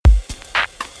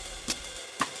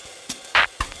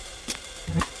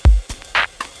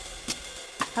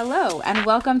Hello, and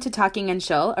welcome to Talking and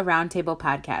Shull, a roundtable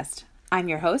podcast. I'm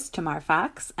your host, Tamar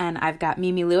Fox, and I've got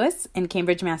Mimi Lewis in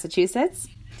Cambridge, Massachusetts.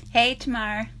 Hey,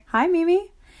 Tamar. Hi, Mimi.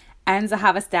 And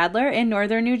Zahava Stadler in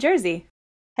northern New Jersey.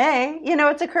 Hey,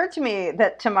 it's occurred to me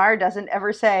that Tamar doesn't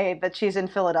ever say that she's in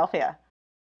Philadelphia.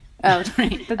 Oh,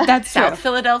 right. That's true. South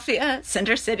Philadelphia,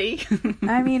 Center City.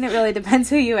 I mean, it really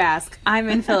depends who you ask. I'm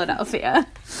in Philadelphia.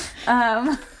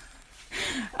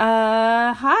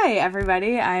 Hi,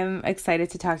 everybody. I'm excited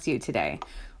to talk to you today.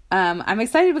 I'm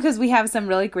excited because we have some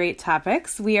really great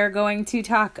topics. We are going to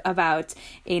talk about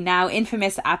a now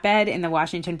infamous op-ed in the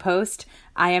Washington Post,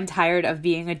 I Am Tired of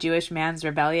Being a Jewish Man's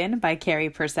Rebellion by Carrie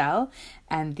Purcell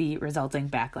and the resulting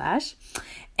backlash.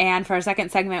 And for our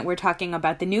second segment, we're talking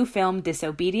about the new film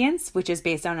Disobedience, which is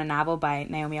based on a novel by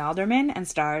Naomi Alderman and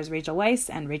stars Rachel Weisz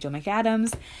and Rachel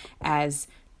McAdams as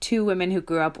two women who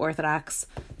grew up Orthodox,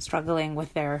 struggling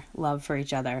with their love for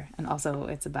each other. And also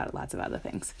it's about lots of other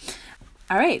things.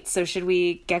 All right, so should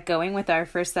we get going with our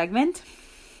first segment?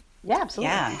 Yeah,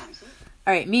 absolutely. Yeah.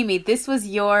 All right, Mimi, this was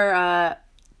your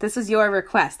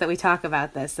request that we talk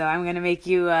about this, so I'm going to make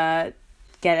you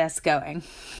get us going.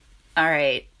 All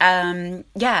right.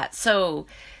 So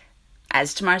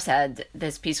as Tamar said,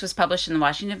 this piece was published in the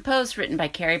Washington Post, written by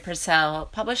Carrie Purcell,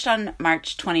 published on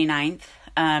March 29th.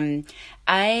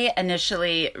 I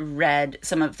initially read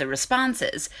some of the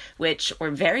responses, which were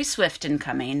very swift in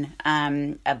coming,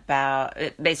 about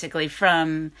basically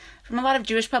from a lot of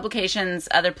Jewish publications,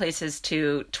 other places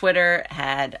to Twitter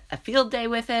had a field day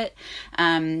with it.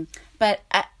 But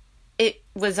it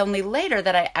was only later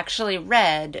that I actually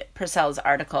read Purcell's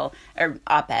article or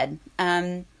op-ed.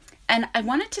 And I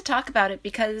wanted to talk about it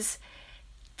because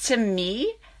to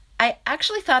me, I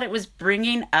actually thought it was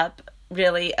bringing up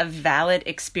really a valid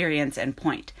experience and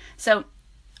point. So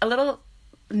a little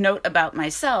note about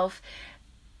myself.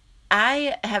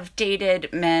 I have dated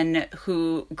men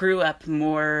who grew up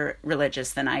more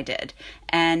religious than I did.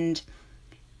 And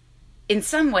in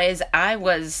some ways, I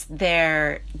was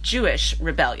their Jewish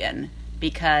rebellion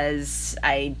because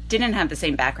I didn't have the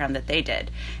same background that they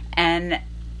did. And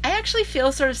I actually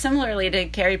feel sort of similarly to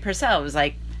Carrie Purcell. It was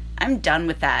like, I'm done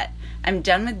with that. I'm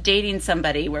done with dating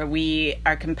somebody where we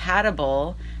are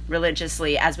compatible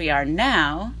religiously as we are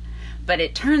now, but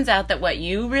it turns out that what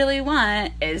you really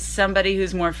want is somebody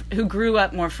who grew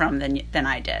up more from than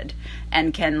I did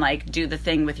and can do the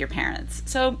thing with your parents.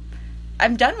 So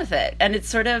I'm done with it. And it's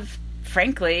sort of,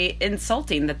 frankly,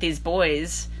 insulting that these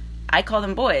boys, I call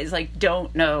them boys,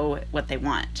 don't know what they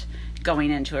want going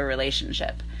into a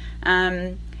relationship.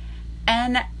 And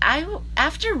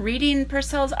after reading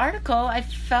Purcell's article,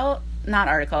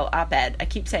 op-ed, I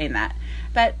keep saying that,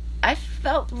 but I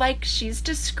felt like she's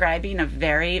describing a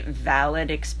very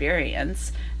valid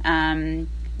experience.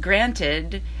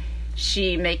 Granted,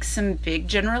 she makes some big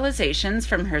generalizations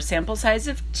from her sample size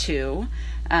of 2,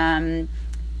 but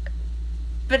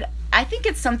I think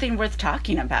it's something worth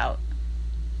talking about.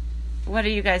 What do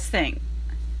you guys think?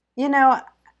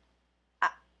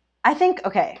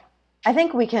 I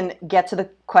think we can get to the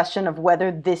question of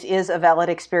whether this is a valid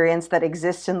experience that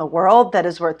exists in the world that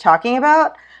is worth talking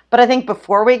about. But I think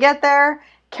before we get there,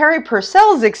 Carrie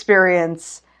Purcell's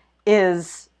experience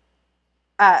is,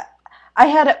 I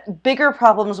had bigger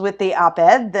problems with the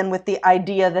op-ed than with the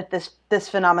idea that this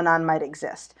phenomenon might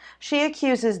exist. She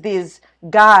accuses these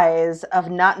guys of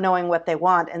not knowing what they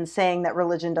want and saying that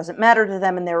religion doesn't matter to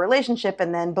them in their relationship,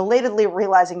 and then belatedly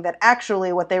realizing that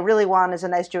actually what they really want is a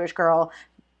nice Jewish girl,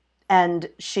 and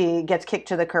she gets kicked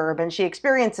to the curb, and she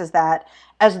experiences that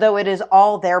as though it is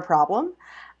all their problem.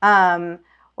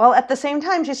 While at the same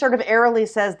time, she sort of airily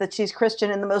says that she's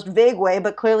Christian in the most vague way,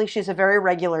 but clearly she's a very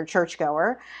regular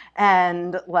churchgoer,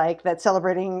 and that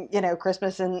celebrating,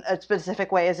 Christmas in a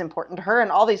specific way is important to her, and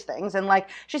all these things. And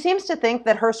she seems to think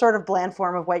that her sort of bland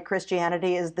form of white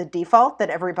Christianity is the default that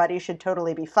everybody should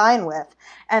totally be fine with,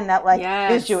 and that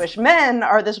Yes. These Jewish men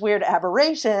are this weird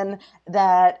aberration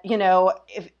that,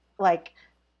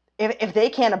 if they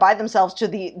can't abide themselves to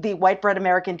the white bread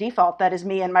American default, that is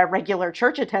me and my regular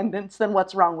church attendance, then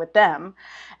what's wrong with them?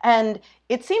 And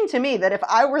it seemed to me that if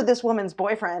I were this woman's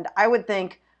boyfriend, I would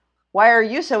think, why are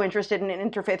you so interested in an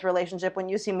interfaith relationship when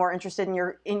you seem more interested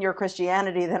in your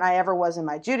Christianity than I ever was in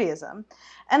my Judaism?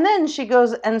 And then she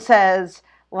goes and says,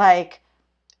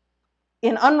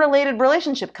 in unrelated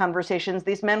relationship conversations,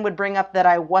 these men would bring up that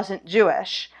I wasn't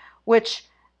Jewish, which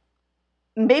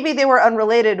maybe they were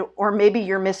unrelated, or maybe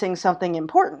you're missing something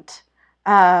important,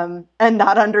 and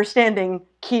not understanding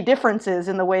key differences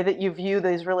in the way that you view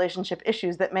these relationship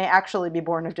issues that may actually be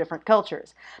born of different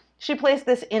cultures. She placed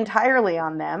this entirely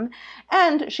on them,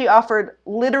 and she offered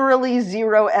literally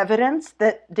zero evidence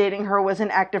that dating her was an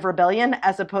act of rebellion,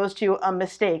 as opposed to a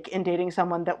mistake in dating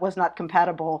someone that was not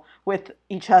compatible with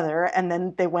each other, and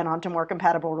then they went on to more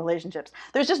compatible relationships.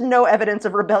 There's just no evidence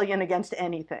of rebellion against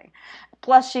anything.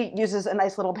 Plus, she uses a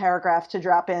nice little paragraph to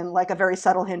drop in like a very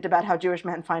subtle hint about how Jewish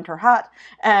men find her hot,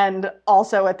 and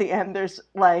also at the end there's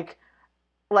like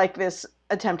this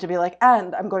attempt to be like,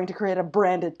 and I'm going to create a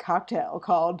branded cocktail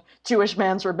called Jewish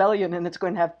Man's Rebellion, and it's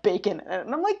going to have bacon in it.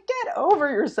 And I'm like, get over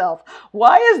yourself.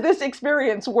 Why is this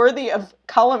experience worthy of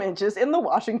column inches in the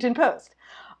Washington Post?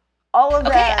 All of that.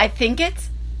 Okay,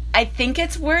 I think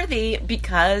it's worthy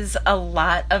because a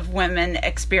lot of women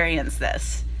experience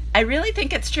this. I really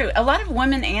think it's true. A lot of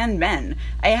women and men.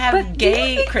 I have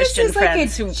gay Christian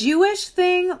friends who Jewish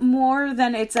thing more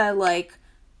than it's a like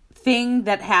thing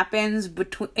that happens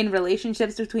in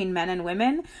relationships between men and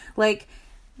women. Like,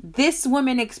 this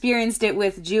woman experienced it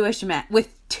with Jewish men,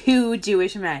 with 2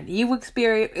 Jewish men. You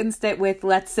experienced it with,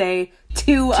 let's say,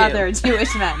 two other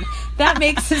Jewish men. That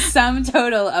makes a sum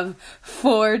total of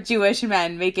 4 Jewish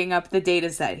men making up the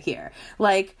data set here.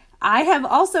 Like, I have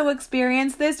also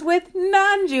experienced this with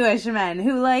non-Jewish men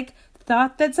who, like,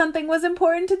 thought that something was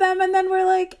important to them and then were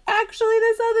like, actually,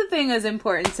 this other thing is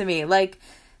important to me. Like,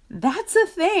 that's a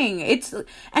thing.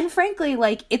 And frankly,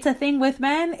 like, it's a thing with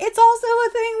men. It's also a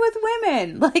thing with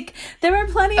women. Like, there are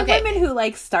plenty of women who,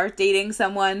 like, start dating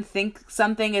someone, think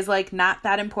something is, like, not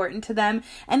that important to them.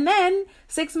 And then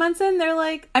 6 months in, they're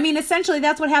like, I mean, essentially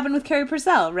that's what happened with Carrie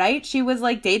Purcell, right? She was,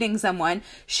 like, dating someone.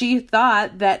 She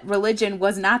thought that religion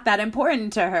was not that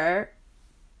important to her.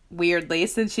 Weirdly,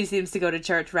 since she seems to go to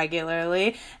church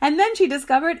regularly. And then she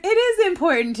discovered it is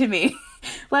important to me.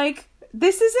 Like,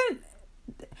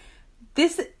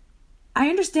 I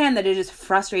understand that it is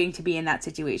frustrating to be in that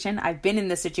situation. I've been in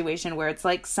this situation where it's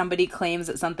like somebody claims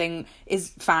that something is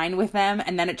fine with them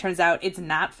and then it turns out it's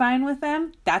not fine with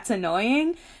them. That's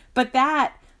annoying. But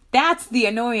that's the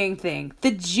annoying thing.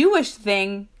 The Jewish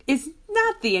thing is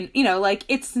not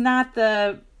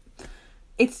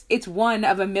it's one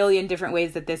of a million different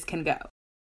ways that this can go.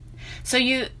 So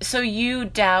you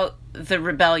doubt the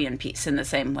rebellion piece in the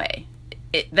same way,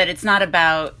 that it's not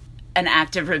about an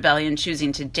act of rebellion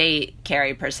choosing to date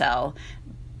Carrie Purcell.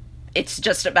 It's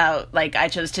just about, like, I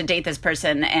chose to date this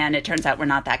person and it turns out we're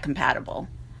not that compatible.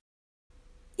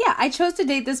 Yeah, I chose to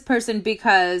date this person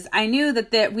because I knew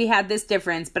that we had this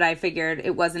difference, but I figured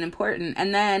it wasn't important.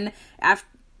 And then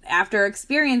after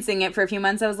experiencing it for a few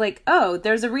months, I was like, oh,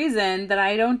 there's a reason that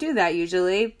I don't do that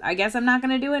usually. I guess I'm not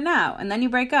going to do it now. And then you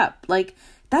break up. Like,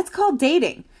 that's called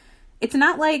dating. It's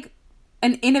not like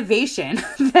an innovation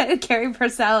that Carrie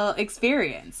Purcell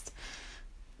experienced.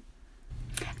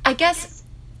 I guess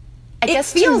it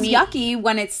feels yucky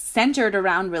when it's centered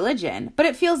around religion, but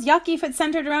it feels yucky if it's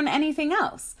centered around anything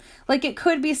else. Like, it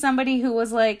could be somebody who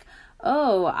was like,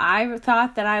 oh, I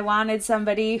thought that I wanted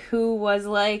somebody who was,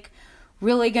 like,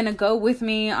 really gonna go with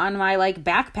me on my, like,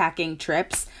 backpacking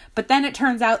trips, but then it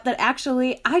turns out that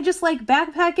actually I just like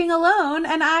backpacking alone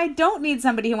and I don't need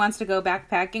somebody who wants to go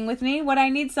backpacking with me. What I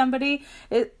need is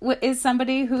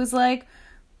somebody who's, like,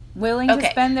 willing to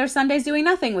spend their Sundays doing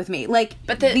nothing with me. Like,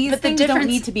 these things don't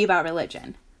need to be about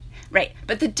religion. Right.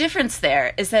 But the difference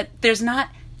there is that there's not...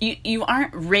 You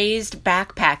aren't raised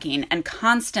backpacking and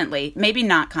constantly, maybe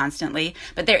not constantly,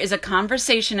 but there is a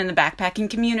conversation in the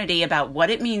backpacking community about what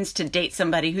it means to date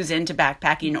somebody who's into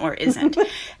backpacking or isn't.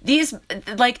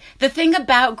 The thing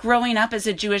about growing up as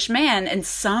a Jewish man in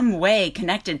some way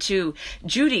connected to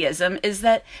Judaism is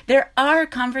that there are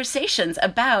conversations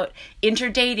about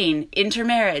interdating,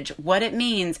 intermarriage, what it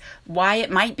means, why it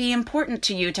might be important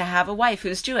to you to have a wife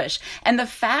who's Jewish. And the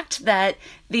fact that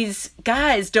these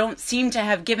guys don't seem to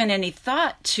have given any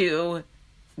thought to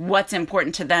what's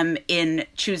important to them in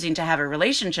choosing to have a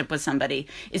relationship with somebody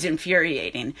is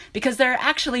infuriating, because there are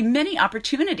actually many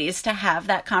opportunities to have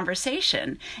that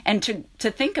conversation and to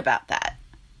think about that.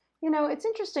 You know, it's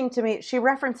interesting to me. She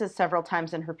references several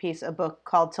times in her piece a book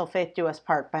called Till Faith Do Us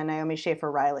Part by Naomi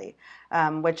Schaefer Riley,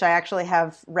 which I actually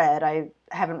have read. I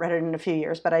haven't read it in a few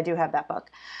years, but I do have that book.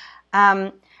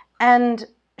 And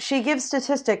she gives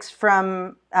statistics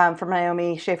from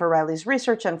Naomi Schaefer Riley's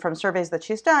research and from surveys that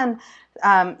she's done,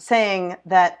 saying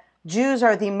that Jews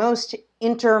are the most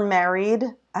intermarried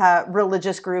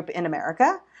religious group in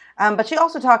America. But she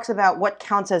also talks about what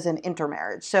counts as an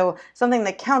intermarriage. So something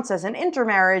that counts as an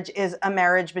intermarriage is a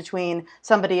marriage between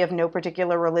somebody of no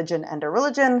particular religion and a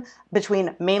religion, between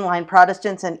mainline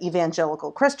Protestants and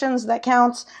evangelical Christians that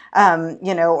counts,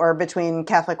 or between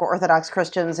Catholic or Orthodox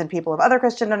Christians and people of other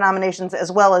Christian denominations,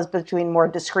 as well as between more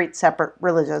discrete separate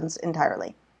religions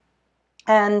entirely.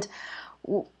 And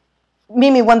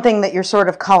Mimi, one thing that you're sort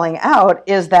of calling out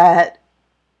is that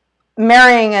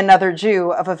marrying another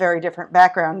Jew of a very different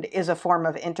background is a form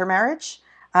of intermarriage,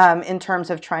 in terms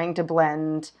of trying to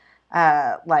blend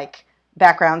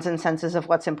backgrounds and senses of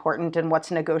what's important and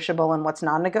what's negotiable and what's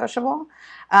non-negotiable.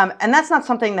 And that's not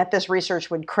something that this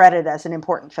research would credit as an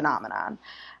important phenomenon.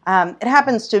 It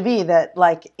happens to be that,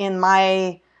 in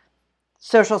my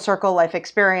social circle life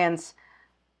experience,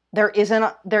 there isn't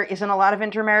a lot of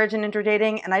intermarriage and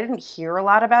interdating, and I didn't hear a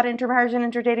lot about intermarriage and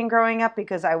interdating growing up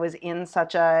because I was in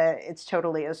such a it's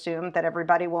totally assumed that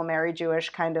everybody will marry Jewish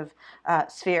kind of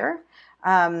sphere.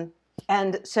 And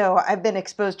so I've been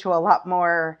exposed to a lot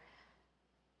more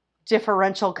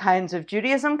differential kinds of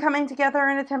Judaism coming together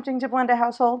and attempting to blend a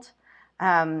household.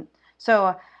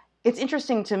 So it's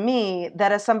interesting to me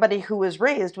that as somebody who was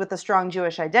raised with a strong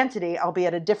Jewish identity,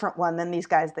 albeit a different one than these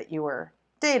guys that you were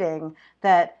dating,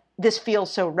 that this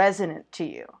feels so resonant to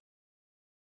you.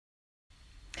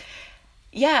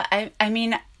 Yeah, I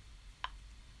mean,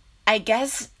 I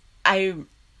guess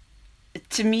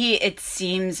to me, it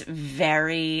seems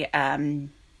very, I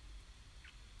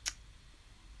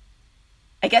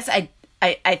guess I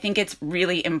think it's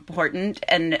really important,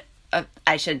 and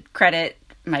I should credit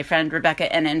my friend Rebecca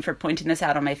Ennen for pointing this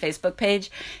out on my Facebook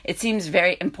page. It seems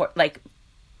very important,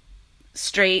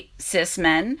 straight cis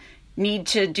men need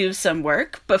to do some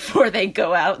work before they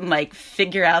go out and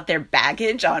figure out their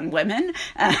baggage on women.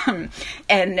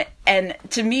 And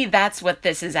to me, that's what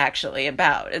this is actually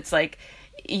about. It's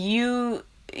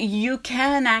you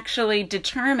can actually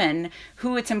determine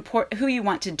who you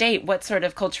want to date, what sort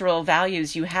of cultural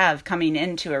values you have coming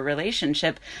into a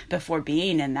relationship before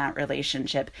being in that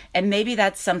relationship. And maybe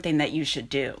that's something that you should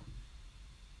do.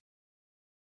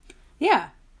 Yeah,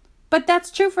 but that's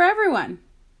true for everyone.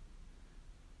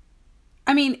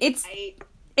 I mean,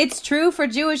 it's true for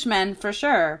Jewish men for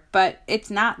sure, but it's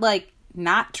not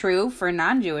not true for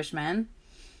non-Jewish men.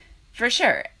 For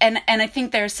sure. And I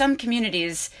think there are some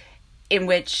communities in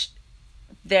which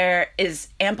there is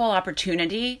ample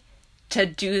opportunity to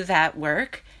do that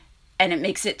work, and it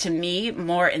makes it, to me,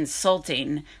 more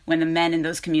insulting when the men in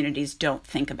those communities don't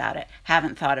think about it,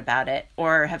 haven't thought about it,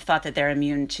 or have thought that they're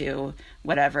immune to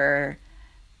whatever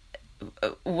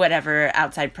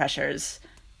outside pressures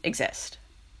exist.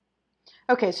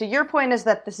 Okay, so your point is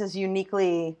that this is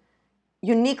uniquely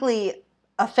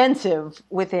offensive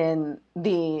within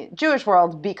the Jewish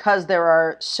world because there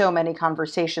are so many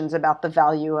conversations about the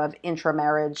value of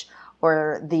intramarriage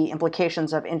or the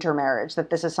implications of intermarriage, that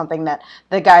this is something that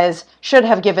the guys should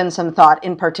have given some thought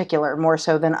in particular, more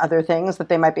so than other things that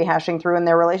they might be hashing through in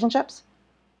their relationships?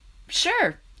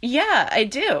 Sure. Yeah, I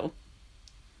do.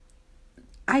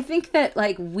 I think that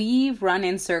we run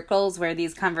in circles where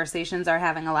these conversations are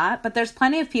having a lot, but there's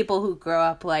plenty of people who grow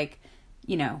up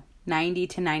 90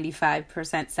 to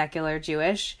 95% secular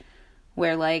Jewish,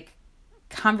 where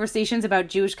conversations about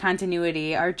Jewish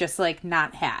continuity are just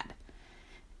not had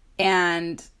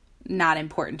and not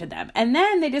important to them. And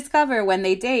then they discover when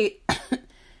they date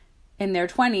in their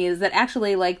 20s that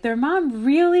actually their mom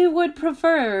really would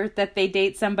prefer that they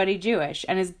date somebody Jewish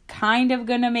and is kind of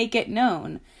going to make it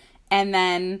known. And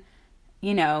then,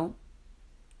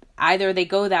 either they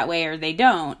go that way or they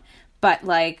don't. But,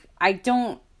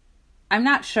 I'm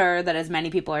not sure that as many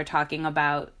people are talking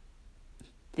about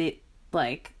this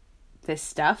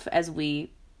stuff as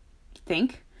we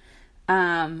think.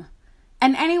 And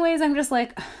anyways, I'm just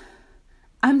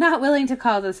I'm not willing to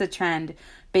call this a trend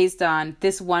based on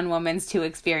this one woman's 2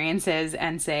 experiences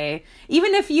and say,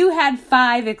 even if you had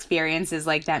 5 experiences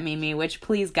like that, Mimi, which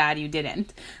please God you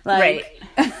didn't, right.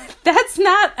 That's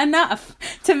not enough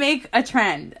to make a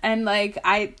trend. And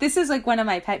this is one of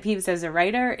my pet peeves as a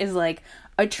writer is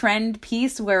a trend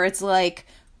piece where it's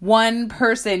one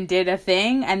person did a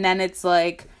thing and then it's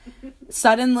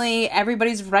suddenly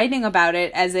everybody's writing about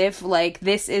it as if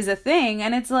this is a thing,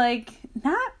 and it's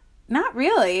not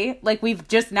really. We've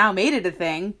just now made it a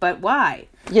thing, but why?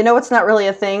 You know what's not really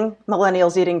a thing?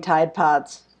 Millennials eating Tide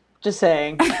Pods. Just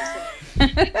saying.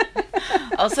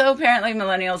 Also, apparently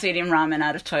millennials eating ramen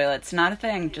out of toilets. Not a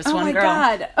thing. Just one girl. Oh,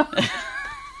 my God.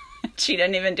 She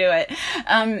didn't even do it.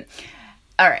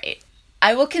 All right.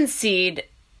 I will concede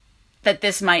that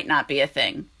this might not be a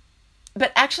thing.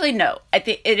 But actually, no. I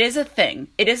think it is a thing.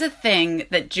 It is a thing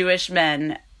that Jewish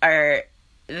men are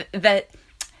that,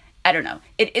 I don't know,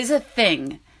 it is a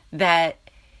thing that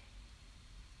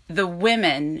the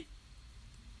women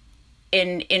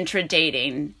in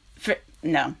intra-dating,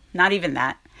 no, not even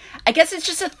that. I guess it's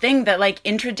just a thing that, like,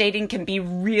 intra-dating can be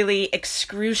really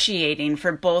excruciating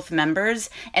for both members.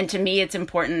 And to me, it's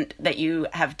important that you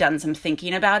have done some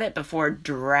thinking about it before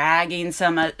dragging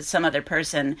some other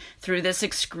person through this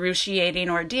excruciating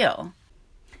ordeal.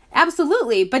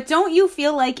 Absolutely. But don't you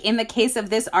feel like in the case of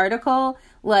this article,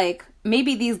 like,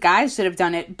 maybe these guys should have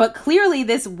done it, but clearly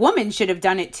this woman should have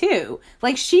done it too.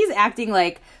 Like, she's acting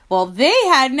like, well, they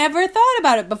had never thought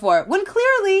about it before, when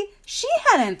clearly she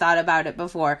hadn't thought about it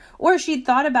before. Or she'd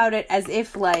thought about it as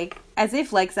if like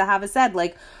Zahava said,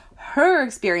 like, her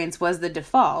experience was the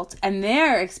default and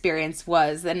their experience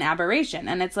was an aberration.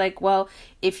 And it's like, well,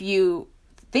 if you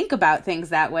think about things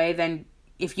that way, then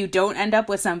if you don't end up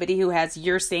with somebody who has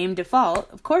your same default,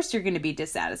 of course you're going to be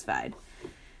dissatisfied.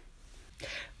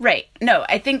 Right. No,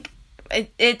 I think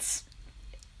it's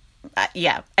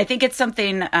I think it's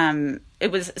something,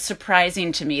 it was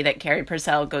surprising to me that Carrie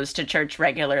Purcell goes to church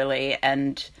regularly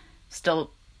and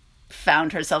still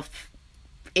found herself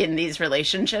in these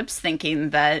relationships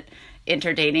thinking that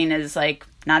interdating is, like,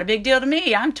 not a big deal to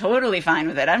me. I'm totally fine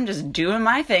with it. I'm just doing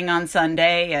my thing on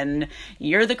Sunday and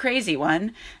you're the crazy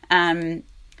one.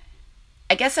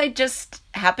 I guess I just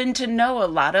happen to know a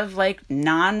lot of, like,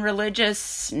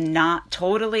 non-religious, not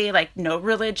totally, like, no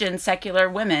religion, secular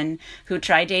women who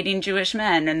try dating Jewish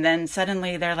men. And then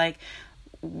suddenly they're like,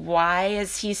 why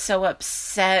is he so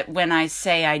upset when I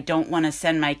say I don't want to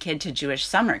send my kid to Jewish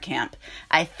summer camp?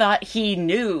 I thought he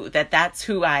knew that that's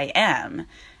who I am.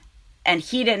 And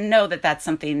he didn't know that that's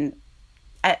something,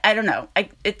 I don't know.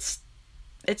 It's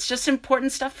just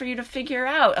important stuff for you to figure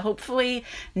out. Hopefully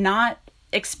not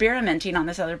experimenting on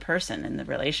this other person in the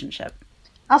relationship.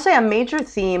 I'll say a major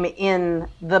theme in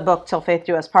the book Till Faith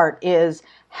Do Us Part is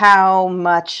how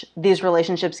much these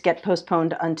relationships get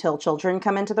postponed until children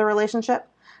come into the relationship.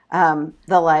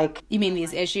 You mean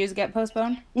these issues get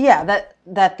postponed? Yeah, that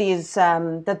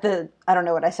I don't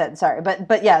know what I said, sorry,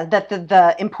 but yeah, that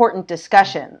the important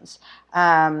discussions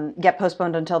get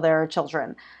postponed until there are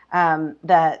children.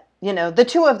 That, you know, the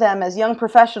two of them as young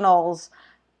professionals,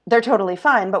 they're totally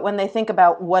fine, but when they think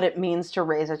about what it means to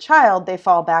raise a child, they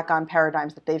fall back on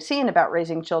paradigms that they've seen about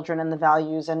raising children and the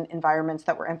values and environments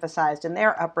that were emphasized in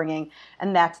their upbringing,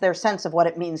 and that's their sense of what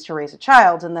it means to raise a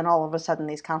child, and then all of a sudden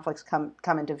these conflicts come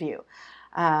into view.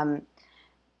 You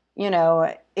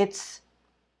know, it's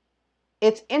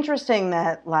interesting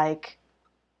that, like,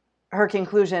 her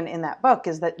conclusion in that book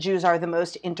is that Jews are the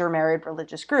most intermarried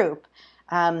religious group.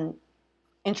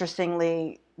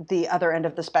 Interestingly, the other end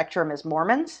of the spectrum is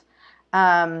Mormons.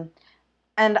 And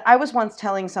I was once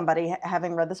telling somebody,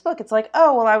 having read this book, it's like,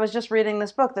 oh, well, I was just reading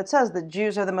this book that says that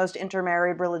Jews are the most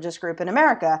intermarried religious group in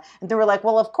America. And they were like,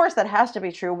 well, of course that has to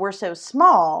be true. We're so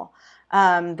small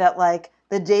that, like,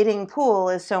 the dating pool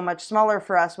is so much smaller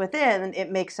for us within, it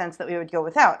makes sense that we would go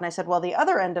without. And I said, well, the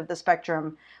other end of the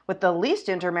spectrum with the least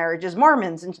intermarriage is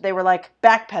Mormons. And they were like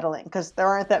backpedaling because there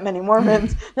aren't that many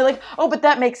Mormons. They're like, oh, but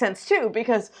that makes sense too,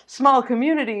 because small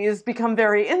communities become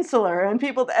very insular and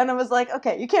I was like,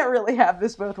 okay, you can't really have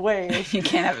this both ways. You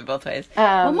can't have it both ways.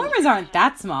 Well, Mormons aren't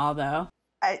that small though.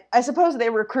 I suppose they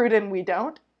recruit and we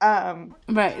don't.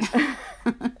 Right.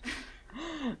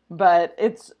 But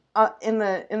it's, in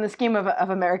the scheme of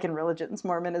American religions,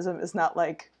 Mormonism is not,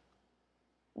 like,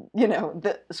 you know,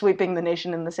 sweeping the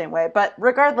nation in the same way. But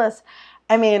regardless,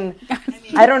 I mean,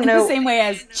 I don't know. In the same way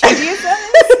as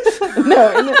Judaism?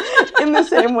 No, in the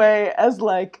same way as,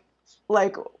 like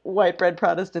white bread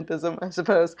Protestantism, I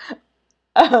suppose.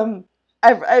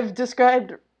 I've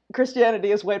described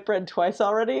Christianity as white bread twice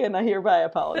already, and I hereby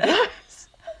apologize.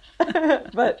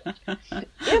 But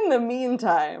in the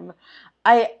meantime,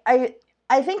 I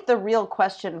think the real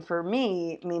question for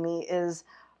me, Mimi, is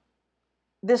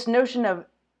this notion of,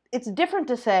 it's different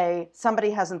to say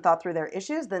somebody hasn't thought through their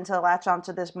issues than to latch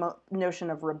onto this notion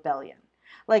of rebellion.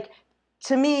 Like,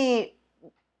 to me,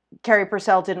 Carrie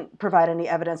Purcell didn't provide any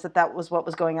evidence that was what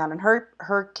was going on in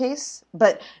her case,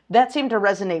 but that seemed to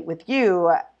resonate with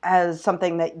you as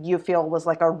something that you feel was,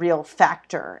 like, a real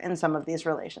factor in some of these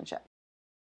relationships.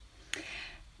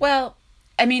 Well,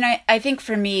 I mean, I think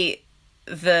for me,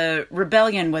 the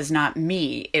rebellion was not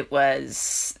me. It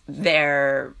was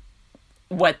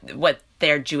what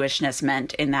their Jewishness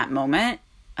meant in that moment.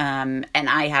 And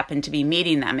I happened to be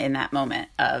meeting them in that moment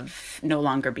of no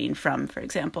longer being from, for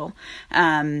example.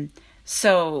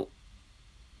 So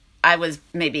I was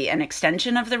maybe an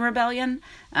extension of the rebellion.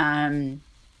 And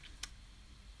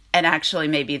actually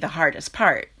maybe the hardest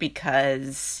part,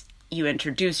 because you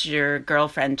introduce your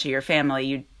girlfriend to your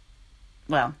family,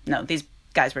 well, no, these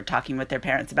guys were talking with their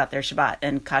parents about their Shabbat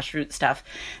and kashrut stuff.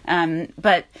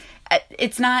 But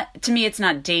it's not, to me, it's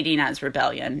not dating as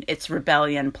rebellion. It's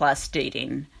rebellion plus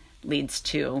dating leads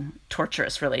to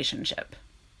torturous relationship.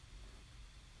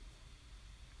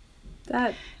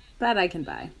 That I can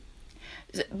buy.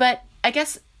 But I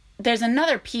guess there's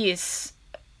another piece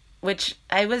which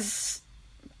I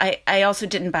also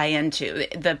didn't buy into.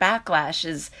 The backlash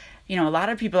is, a lot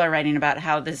of people are writing about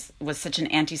how this was such an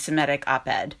anti-Semitic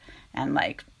op-ed and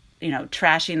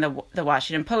trashing the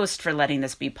Washington Post for letting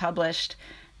this be published.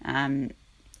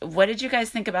 What did you guys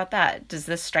think about that? Does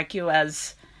this strike you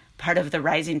as part of the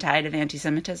rising tide of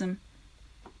anti-Semitism?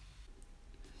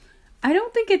 I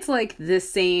don't think it's the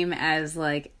same as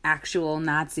actual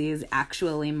Nazis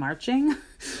actually marching.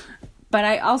 But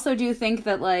I also do think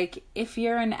that if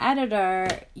you're an editor,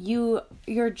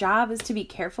 your job is to be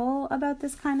careful about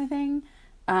this kind of thing.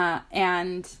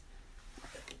 And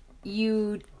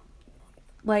you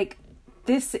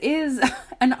this is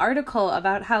an article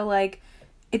about how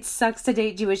it sucks to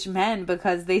date Jewish men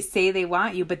because they say they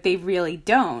want you, but they really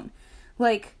don't.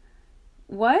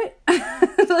 What?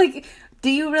 Do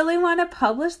you really want to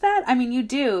publish that? I mean, you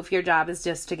do if your job is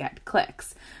just to get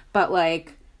clicks. But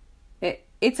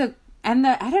and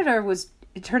the editor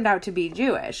it turned out to be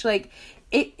Jewish.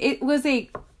 It was a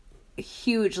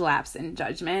huge lapse in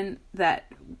judgment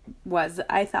that was,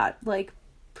 I thought,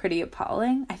 pretty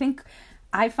appalling. I think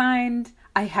I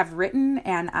have written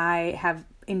and I have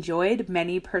enjoyed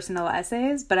many personal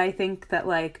essays, but I think that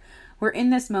we're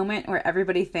in this moment where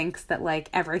everybody thinks that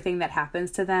everything that happens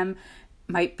to them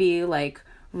might be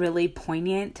really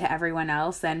poignant to everyone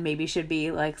else and maybe should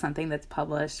be something that's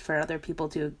published for other people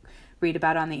to read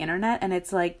about on the internet. And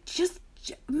it's just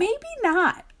maybe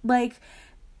not.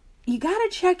 You gotta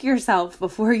check yourself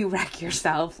before you wreck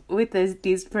yourself with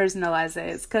these personal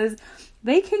essays, because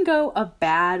they can go a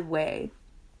bad way.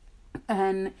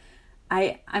 And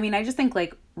I just think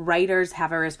writers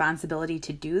have a responsibility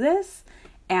to do this,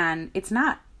 and it's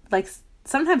not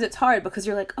sometimes it's hard because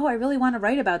you're oh, I really want to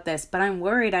write about this, but I'm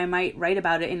worried I might write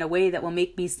about it in a way that will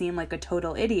make me seem like a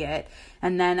total idiot.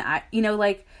 And then I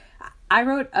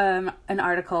wrote an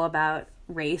article about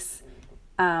race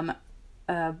about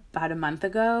a month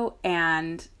ago,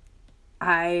 and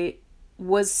I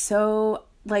was so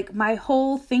my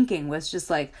whole thinking was just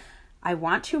I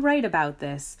want to write about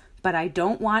this, but I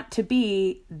don't want to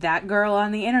be that girl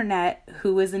on the internet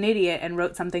who is an idiot and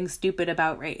wrote something stupid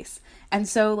about race. And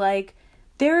so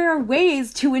there are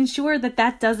ways to ensure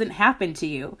that doesn't happen to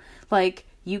you.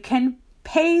 You can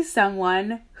pay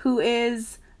someone who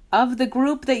is of the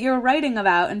group that you're writing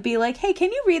about and be hey,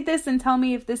 can you read this and tell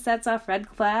me if this sets off red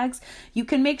flags? You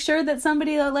can make sure that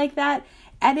somebody like that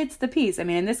edits the piece. I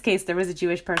mean, in this case, there was a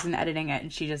Jewish person editing it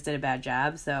and she just did a bad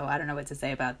job. So I don't know what to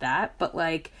say about that. But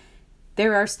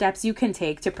there are steps you can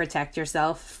take to protect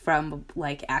yourself from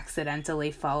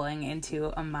accidentally falling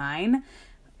into a mine.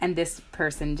 And this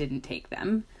person didn't take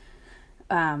them, /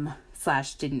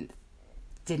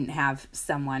 didn't have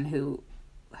someone who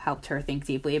helped her think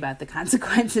deeply about the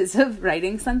consequences of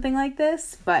writing something like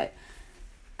this. But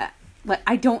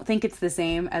I don't think it's the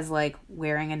same as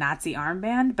wearing a Nazi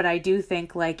armband, but I do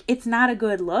think it's not a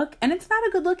good look, and it's not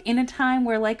a good look in a time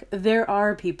where there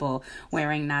are people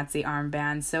wearing Nazi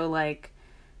armbands. So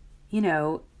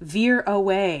veer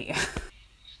away.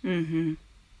 Mm-hmm.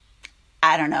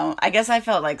 I don't know. I guess I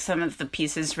felt some of the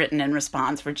pieces written in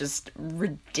response were just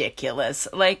ridiculous.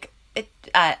 I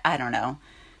don't know.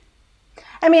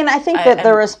 I mean, I think that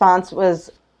the response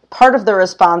was, part of the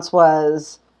response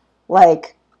was,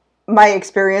 my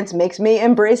experience makes me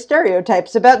embrace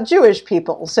stereotypes about Jewish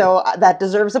people, so that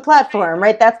deserves a platform,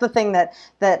 right? That's the thing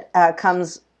that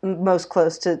comes most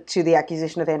close to the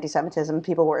accusation of anti-Semitism.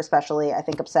 People were especially, I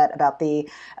think, upset about the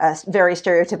very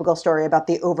stereotypical story about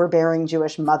the overbearing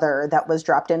Jewish mother that was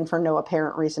dropped in for no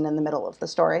apparent reason in the middle of the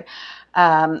story,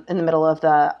 in the middle of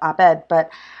the op-ed. But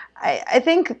I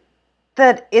think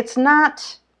that it's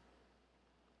not...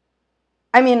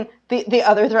 I mean, the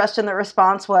other thrust in the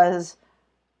response was,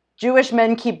 Jewish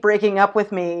men keep breaking up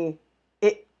with me,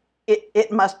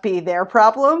 it must be their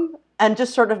problem, and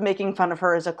just sort of making fun of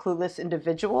her as a clueless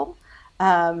individual.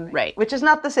 Right. Which is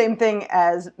not the same thing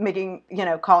as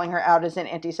calling her out as an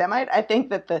anti-Semite. I think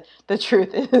that the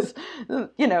truth is,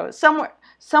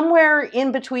 somewhere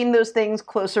in between those things,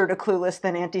 closer to clueless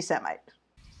than anti-Semite.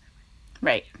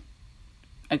 Right.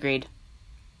 Agreed.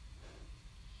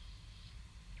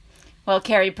 Well,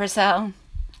 Carrie Purcell,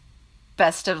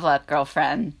 best of luck,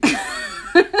 girlfriend.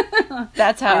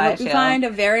 That's how I feel. You find a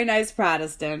very nice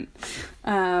Protestant.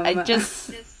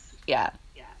 Yeah.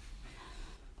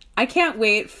 I can't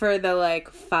wait for the like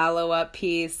follow-up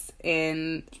piece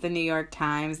in the New York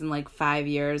Times in like 5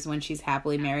 years when she's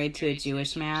happily married to a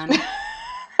Jewish man.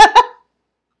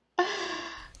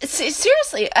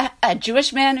 Seriously, a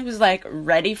Jewish man who's like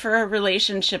ready for a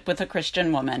relationship with a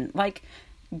Christian woman. Like,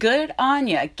 good on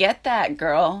ya. Get that,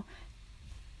 girl.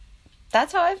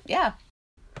 That's how yeah.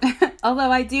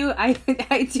 Although I do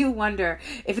wonder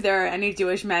if there are any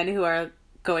Jewish men who are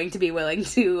going to be willing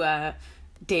to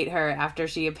date her after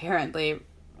she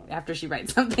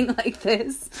writes something like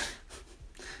this.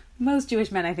 Most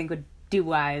Jewish men, I think, would do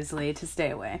wisely to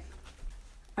stay away.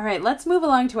 All right, let's move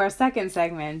along to our second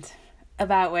segment,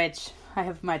 about which I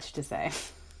have much to say.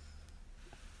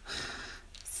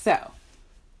 So,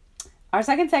 our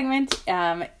second segment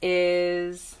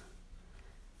is...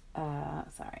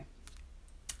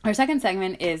 Our second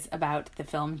segment is about the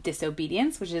film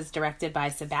Disobedience, which is directed by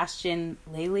Sebastian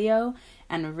Lelio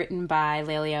and written by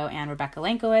Lelio and Rebecca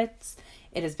Lankowitz.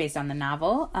 It is based on the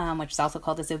novel, which is also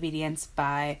called Disobedience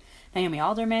by Naomi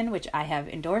Alderman, which I have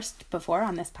endorsed before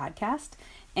on this podcast.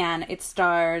 And it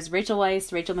stars Rachel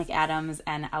Weisz, Rachel McAdams,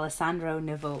 and Alessandro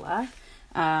Nivola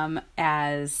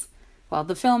as... Well,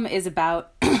 the film is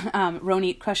about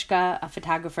Ronit Krushka, a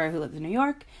photographer who lives in New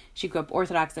York. She grew up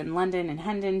Orthodox in London and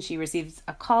Hendon. She receives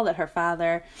a call that her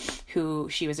father, who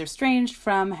she was estranged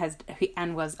from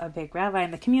and was a big rabbi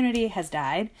in the community, has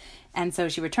died. And so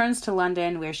she returns to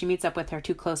London, where she meets up with her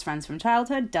two close friends from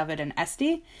childhood, David and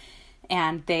Esti,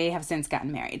 and they have since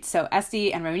gotten married. So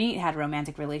Esti and Ronit had a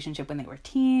romantic relationship when they were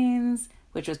teens,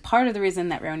 which was part of the reason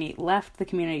that Ronit left the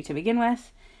community to begin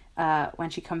with. When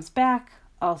she comes back,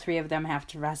 all three of them have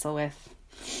to wrestle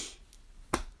with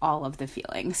all of the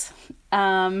feelings.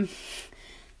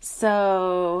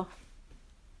 So,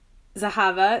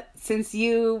 Zahava, since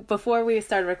before we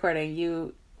started recording,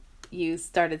 you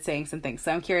started saying some things.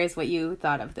 So I'm curious what you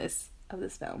thought of this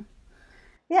film.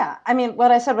 Yeah, I mean,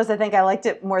 what I said was I think I liked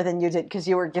it more than you did because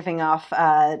you were giving off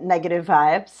negative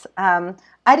vibes.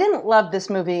 I didn't love this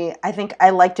movie. I think I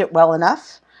liked it well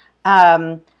enough.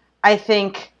 I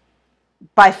think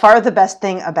by far the best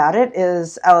thing about it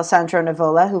is Alessandro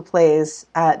Nivola, who plays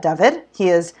David. He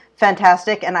is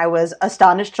fantastic, and I was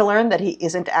astonished to learn that he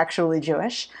isn't actually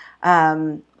Jewish.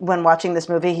 When watching this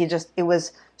movie, it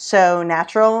was so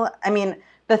natural. I mean,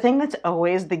 the thing that's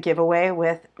always the giveaway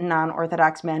with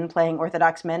non-Orthodox men playing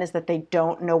Orthodox men is that they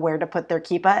don't know where to put their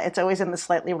kippah. It's always in the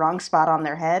slightly wrong spot on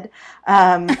their head.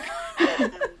 And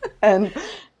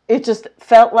it just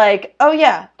felt like, oh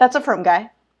yeah, that's a frum guy.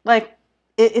 Like,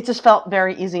 it just felt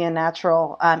very easy and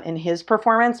natural in his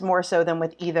performance, more so than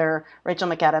with either Rachel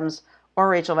McAdams or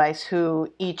Rachel Weisz,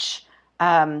 who each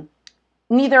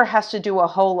neither has to do a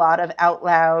whole lot of out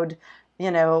loud,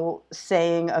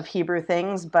 saying of Hebrew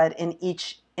things, but in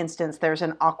each instance there's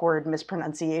an awkward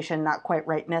mispronunciation, not quite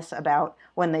rightness about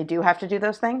when they do have to do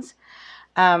those things.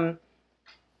 And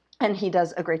he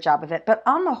does a great job of it. But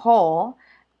on the whole,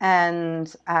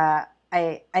 and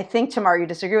I think, Tamar, you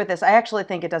disagree with this. I actually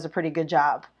think it does a pretty good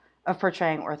job of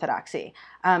portraying Orthodoxy.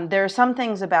 There are some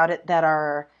things about it that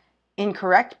are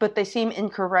incorrect, but they seem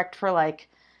incorrect for like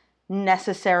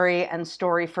necessary and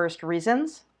story first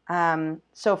reasons.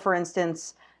 So, for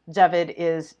instance, David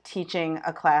is teaching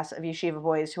a class of yeshiva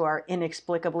boys who are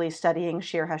inexplicably studying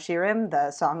Shir HaShirim,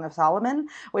 the Song of Solomon,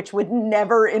 which would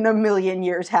never in a million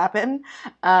years happen.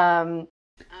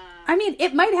 I mean,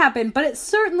 it might happen, but it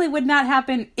certainly would not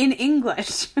happen in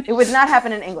English. It would not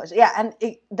happen in English. Yeah, and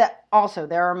also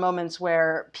there are moments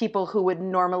where people who would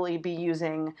normally be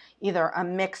using either a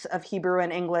mix of Hebrew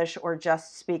and English or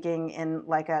just speaking in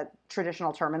like a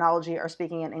traditional terminology are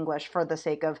speaking in English for the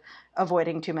sake of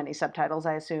avoiding too many subtitles,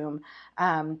 I assume.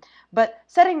 But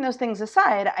setting those things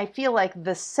aside, I feel like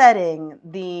the setting,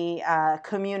 the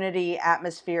community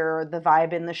atmosphere, the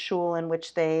vibe in the shul in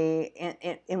which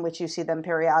in which you see them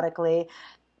periodically,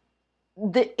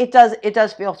 it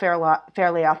does feel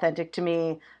fairly authentic to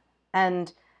me,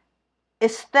 and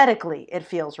aesthetically it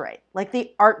feels right. Like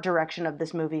the art direction of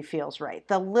this movie feels right.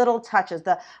 The little touches,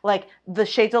 the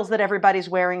shadels that everybody's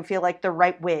wearing feel like the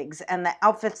right wigs, and the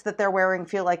outfits that they're wearing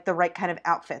feel like the right kind of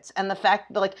outfits. And the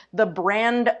fact that the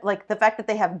brand, like the fact that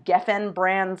they have Geffen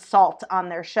brand salt on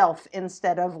their shelf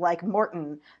instead of like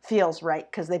Morton feels right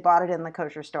because they bought it in the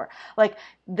kosher store. Like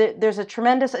there's a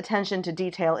tremendous attention to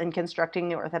detail in constructing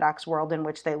the Orthodox world in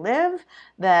which they live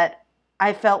that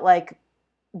I felt like,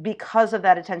 because of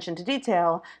that attention to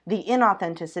detail, the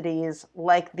inauthenticities,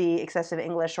 like the excessive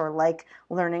English or like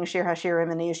learning Shir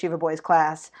HaShirim in the Yeshiva Boys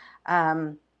class,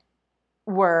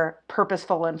 were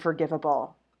purposeful and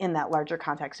forgivable in that larger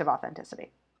context of authenticity.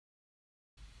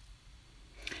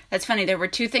 That's funny. There were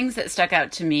two things that stuck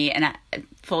out to me, and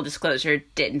full disclosure,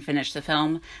 didn't finish the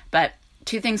film, but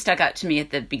two things stuck out to me at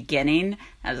the beginning.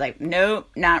 I was like, nope,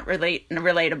 not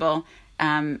relatable.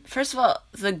 First of all,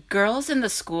 the girls in the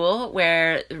school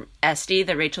where Esty,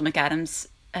 the Rachel McAdams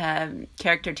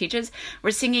character teaches,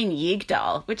 were singing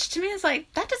Yigdal, which to me is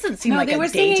like, that doesn't seem like a daytime. No, they were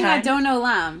singing Adon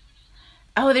Olam.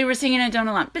 Oh, they were singing Adon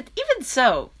Olam. But even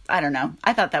so, I don't know.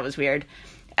 I thought that was weird.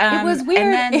 It was weird.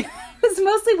 And then, it was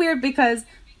mostly weird because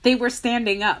they were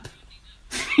standing up,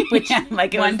 which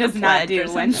like one does not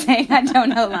do when saying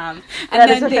Adon Olam. And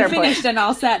then they finished and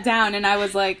all sat down, and I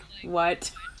was like,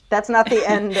 what? That's not the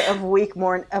end of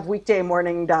weekday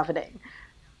morning davening.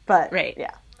 But, right.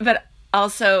 Yeah. But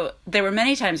also, there were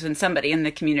many times when somebody in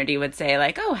the community would say,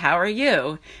 like, oh, how are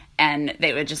you? And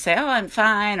they would just say, oh, I'm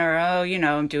fine, or, oh,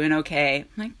 I'm doing okay.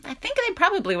 Like, I think they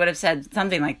probably would have said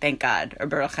something like, thank God, or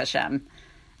Baruch Hashem.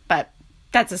 But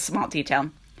that's a small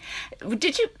detail.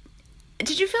 Did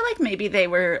you feel like maybe they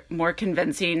were more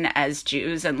convincing as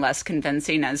Jews and less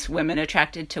convincing as women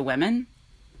attracted to women?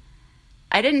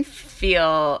 I didn't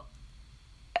feel...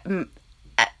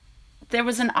 there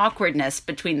was an awkwardness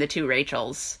between the two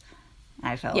Rachels,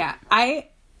 I felt. Yeah, I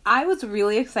was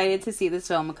really excited to see this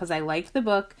film because I liked the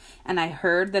book and I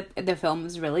heard that the film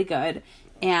was really good.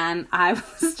 And I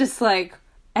was just like,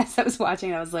 as I was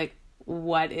watching, I was like,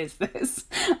 what is this?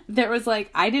 There was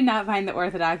like, I did not find the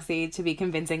orthodoxy to be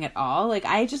convincing at all. Like,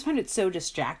 I just found it so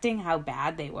distracting how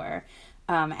bad they were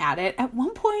at it. At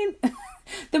one point,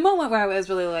 the moment where I was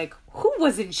really like, who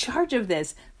was in charge of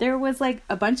this? There was like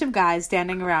a bunch of guys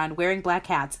standing around wearing black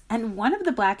hats. And one of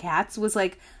the black hats was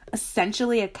like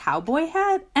essentially a cowboy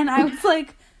hat. And I was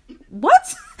like,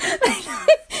 what?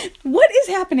 What is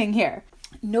happening here?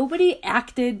 Nobody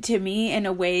acted to me in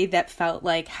a way that felt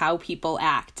like how people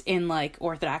act in like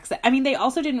Orthodox. I mean, they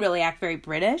also didn't really act very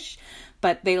British,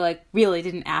 but they like really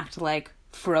didn't act like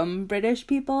from British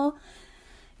people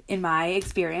in my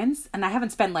experience. And I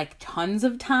haven't spent like tons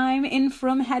of time in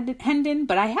Frum Hendon,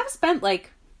 but I have spent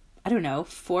like, I don't know,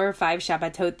 4 or 5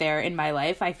 Shabbatot there in my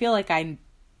life. I feel like I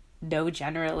know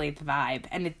generally the vibe,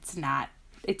 and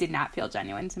it did not feel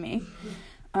genuine to me.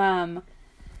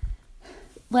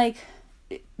 Like,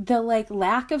 the like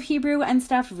lack of Hebrew and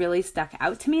stuff really stuck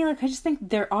out to me. Like, I just think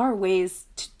there are ways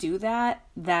to do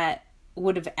that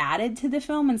would have added to the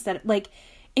film instead of like,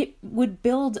 it would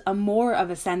build a more of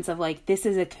a sense of like, this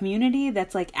is a community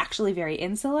that's like actually very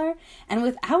insular. And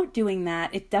without doing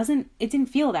that, it didn't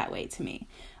feel that way to me.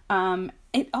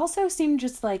 It also seemed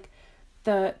just like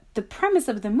the premise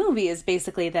of the movie is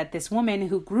basically that this woman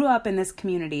who grew up in this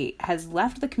community has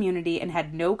left the community and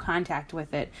had no contact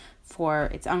with it for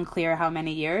it's unclear how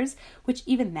many years, which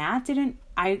even that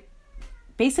I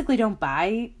basically don't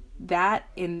buy that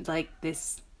in like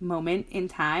this moment in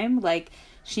time. Like,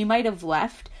 she might have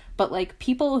left, but like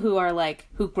people who are like,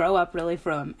 who grow up really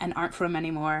from and aren't from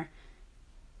anymore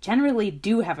generally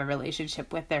do have a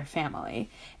relationship with their family.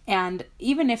 And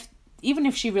even if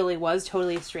she really was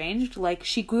totally estranged, like,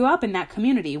 she grew up in that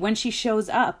community. When she shows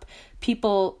up,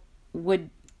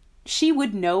 she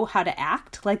would know how to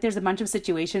act. Like, there's a bunch of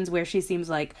situations where she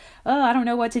seems like, oh, I don't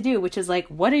know what to do, which is like,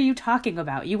 what are you talking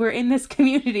about? You were in this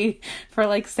community for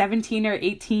like 17 or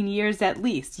 18 years at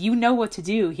least. You know what to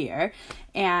do here.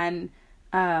 And,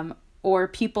 or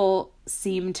people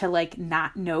seem to like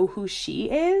not know who she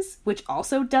is, which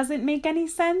also doesn't make any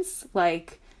sense.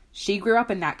 Like, she grew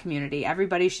up in that community.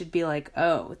 Everybody should be like,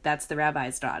 oh, that's the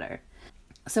rabbi's daughter.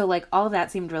 So like, all of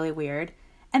that seemed really weird.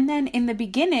 And then in the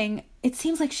beginning, it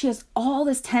seems like she has all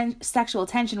this sexual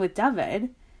tension with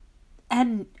David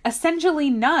and essentially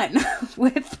none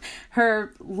with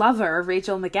her lover,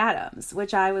 Rachel McAdams,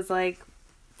 which I was like,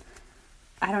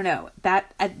 I don't know.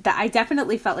 That I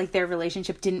definitely felt like their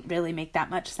relationship didn't really make that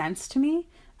much sense to me.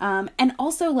 And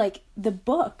also, like, the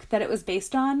book that it was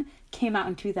based on came out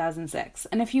in 2006.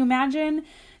 And if you imagine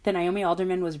that Naomi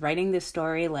Alderman was writing this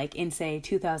story, like, in, say,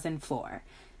 2004.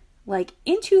 Like,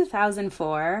 in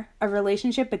 2004, a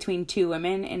relationship between two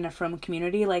women in a Frum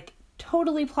community, like,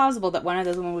 totally plausible that one of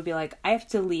those women would be like, I have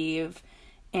to leave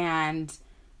and,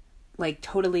 like,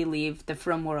 totally leave the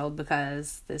Frum world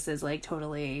because this is, like,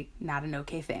 totally not an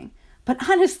okay thing. But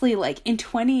honestly, like, in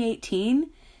 2018...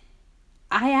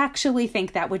 I actually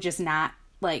think that would just not,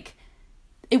 like,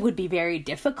 it would be very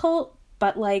difficult,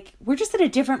 but, like, we're just at a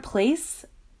different place,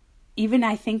 even,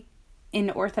 I think, in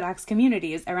Orthodox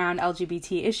communities around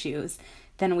LGBT issues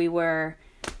than we were,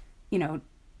 10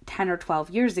 or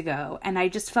 12 years ago. And I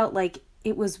just felt like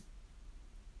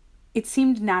it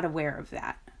seemed not aware of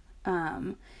that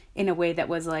in a way that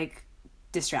was, like,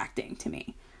 distracting to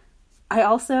me. I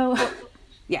also,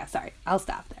 yeah, sorry, I'll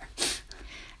stop there.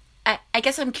 I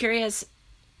guess I'm curious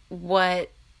what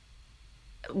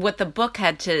the book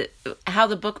how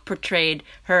the book portrayed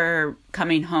her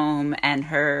coming home and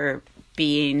her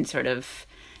being sort of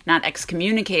not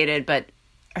excommunicated, but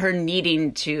her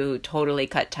needing to totally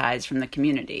cut ties from the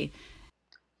community.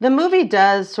 The movie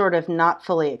does sort of not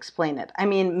fully explain it. I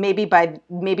mean, maybe by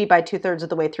 2/3 of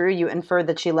the way through, you infer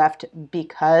that she left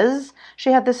because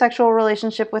she had the sexual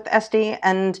relationship with Esty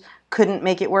and couldn't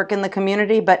make it work in the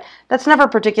community, but that's never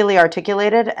particularly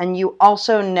articulated, and you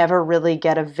also never really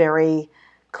get a very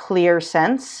clear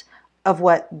sense of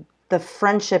what the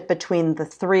friendship between the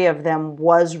three of them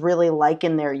was really like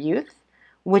in their youth,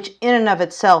 which in and of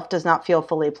itself does not feel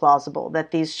fully plausible, that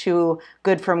these two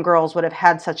good from girls would have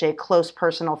had such a close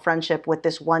personal friendship with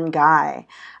this one guy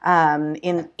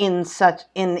in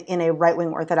a right-wing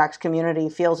Orthodox community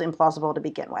feels implausible to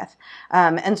begin with.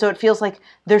 And so it feels like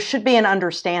there should be an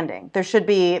understanding. There should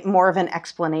be more of an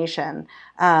explanation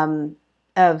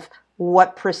of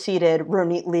what preceded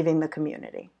Ronit leaving the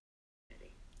community.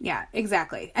 Yeah,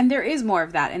 exactly. And there is more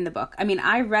of that in the book. I mean,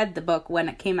 I read the book when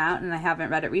it came out, and I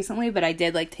haven't read it recently, but I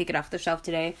did take it off the shelf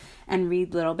today and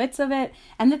read little bits of it.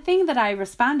 And the thing that I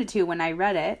responded to when I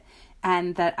read it,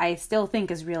 and that I still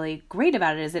think is really great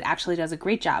about it, is it actually does a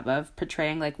great job of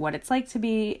portraying what it's like to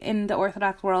be in the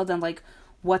Orthodox world, and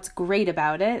what's great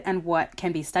about it and what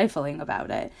can be stifling about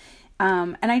it.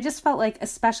 And I just felt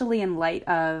especially in light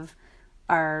of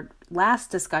our last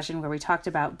discussion where we talked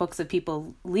about books of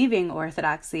people leaving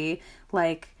Orthodoxy,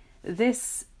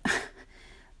 this,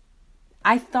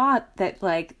 I thought that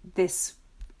this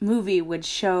movie would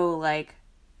show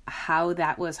how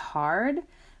that was hard,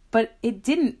 but it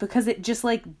didn't, because it just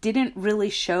didn't really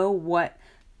show what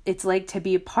it's like to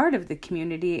be a part of the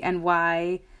community and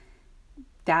why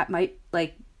that might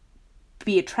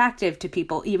be attractive to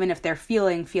people, even if they're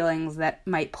feeling feelings that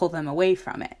might pull them away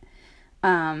from it.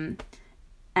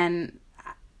 And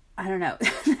I don't know,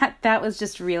 that was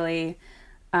just really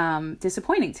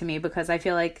disappointing to me, because I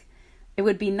feel like it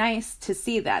would be nice to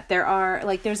see that.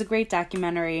 There's a great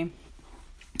documentary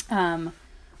on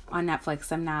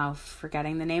Netflix, I'm now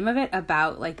forgetting the name of it,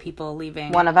 about people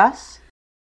leaving. One of Us,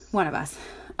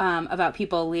 about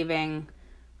people leaving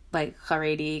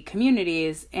Haredi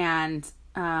communities, and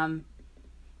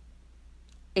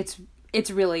it's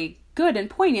really good and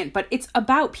poignant, but it's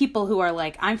about people who are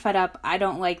I'm fed up, I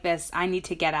don't like this, I need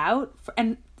to get out,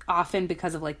 and often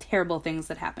because of terrible things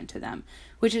that happen to them,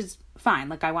 which is fine.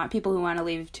 I want people who want to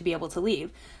leave to be able to leave,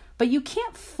 but you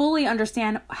can't fully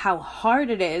understand how hard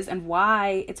it is and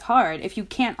why it's hard if you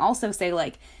can't also say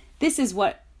this is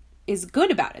what is good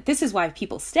about it, this is why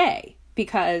people stay,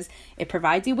 because it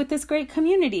provides you with this great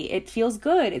community, it feels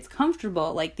good, it's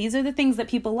comfortable, these are the things that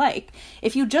people like.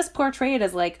 If you just portray it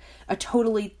as a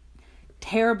totally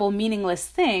terrible, meaningless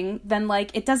thing, then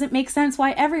it doesn't make sense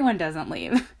why everyone doesn't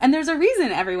leave. And there's a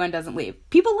reason everyone doesn't leave.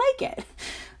 People like it.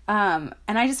 And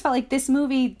I just felt this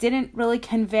movie didn't really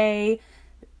convey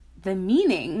the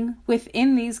meaning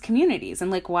within these communities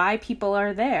and why people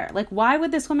are there. Why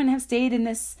would this woman have stayed in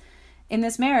this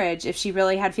marriage if she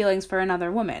really had feelings for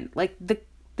another woman?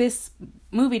 This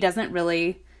movie doesn't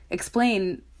really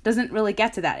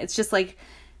get to that. It's just it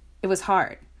was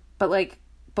hard. But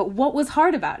what was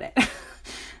hard about it?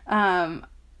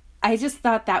 I just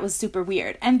thought that was super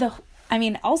weird.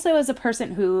 And also as a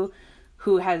person who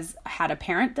has had a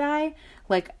parent die,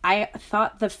 I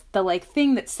thought the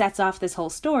thing that sets off this whole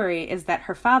story is that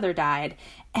her father died.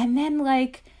 And then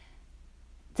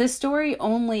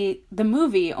the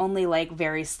movie only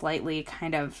very slightly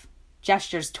kind of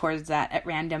gestures towards that at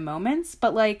random moments.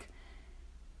 But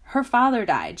her father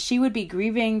died. She would be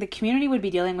grieving. The community would be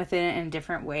dealing with it in a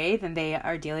different way than they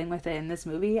are dealing with it in this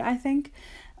movie, I think.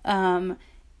 And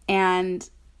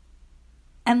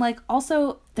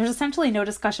also there's essentially no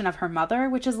discussion of her mother,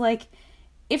 which is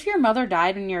if your mother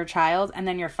died when you were a child and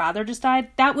then your father just died,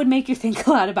 that would make you think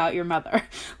a lot about your mother.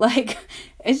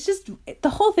 It's just, the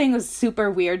whole thing was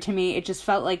super weird to me. It just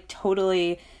felt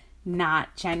totally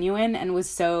not genuine and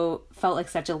felt like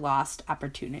such a lost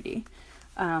opportunity.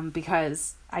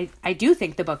 Because I do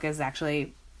think the book is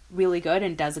actually really good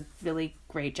and does a really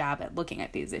great job at looking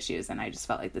at these issues. And I just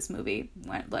felt this movie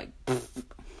went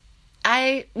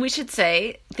we should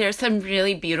say there's some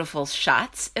really beautiful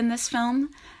shots in this film.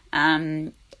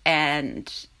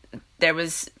 And there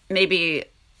was maybe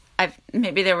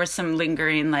there was some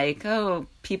lingering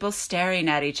people staring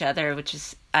at each other, which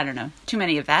is, I don't know, too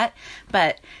many of that.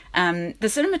 But the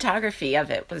cinematography of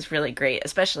it was really great,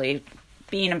 especially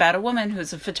being about a woman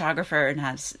who's a photographer and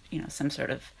has, some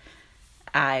sort of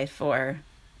eye for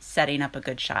setting up a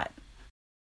good shot.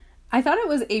 I thought it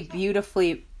was a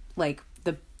beautifully,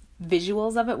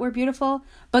 visuals of it were beautiful.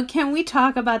 But can we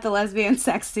talk about the lesbian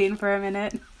sex scene for a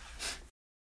minute?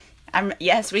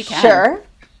 Yes, we can. Sure.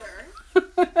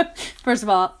 First of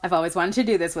all, I've always wanted to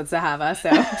do this with Zahava, so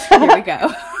here we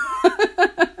go.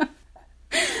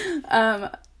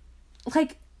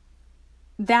 Like,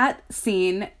 that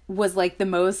scene was like the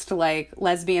most like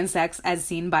lesbian sex as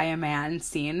seen by a man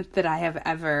scene that I have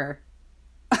ever.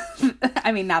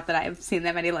 I mean, not that I've seen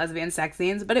that many lesbian sex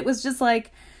scenes, but it was just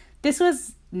like, this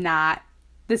was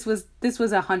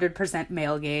 100%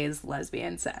 male gaze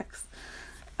lesbian sex.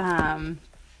 And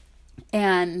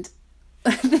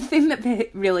the thing that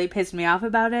really pissed me off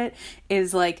about it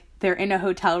is, like, they're in a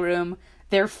hotel room,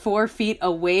 they're 4 feet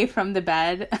away from the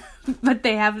bed, but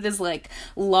they have this, like,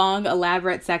 long,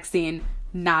 elaborate sex scene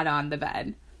not on the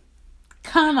bed.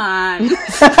 Come on.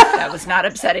 That was not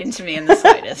upsetting to me in the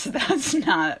slightest. That's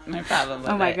not my problem with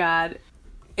it. Oh my God.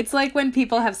 It's like when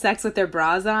people have sex with their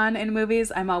bras on in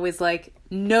movies, I'm always like,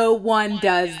 no one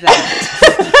does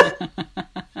that.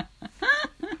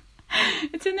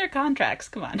 It's in their contracts.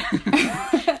 Come on.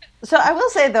 So I will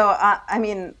say, though,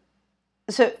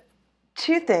 so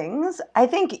 2 things. I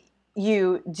think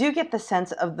you do get the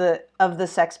sense of the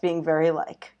sex being very,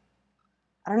 like,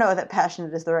 I don't know that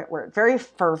passionate is the right word, very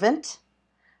fervent.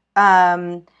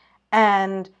 And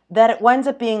that it winds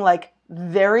up being, like,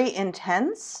 very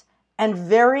intense and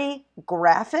very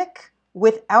graphic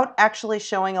without actually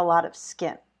showing a lot of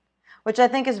skin, which I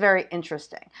think is very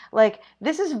interesting. Like,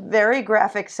 this is very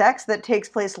graphic sex that takes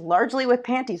place largely with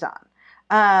panties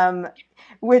on,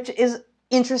 which is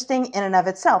interesting in and of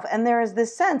itself. And there is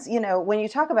this sense, you know, when you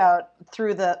talk about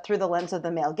through the lens of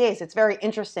the male gaze, it's very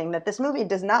interesting that this movie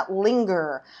does not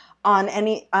linger on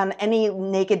any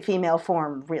naked female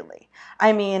form, really.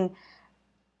 I mean,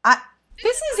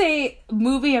 this is a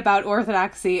movie about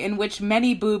orthodoxy in which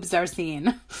many boobs are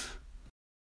seen.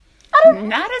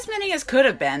 Not as many as could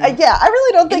have been. Yeah, I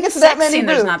really don't think it's that many boobs.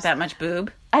 There's not that much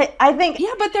boob. I think...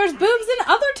 Yeah, but there's boobs in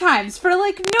other times for,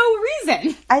 like, no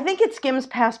reason. I think it skims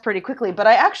past pretty quickly, but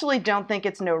I actually don't think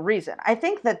it's no reason. I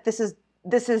think that this is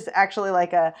actually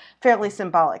like a fairly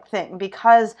symbolic thing,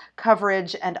 because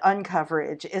coverage and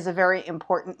uncoverage is a very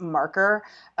important marker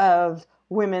of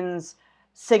women's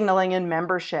signaling and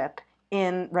membership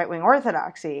in right-wing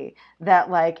orthodoxy, that,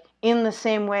 like, in the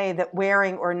same way that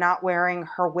wearing or not wearing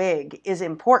her wig is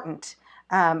important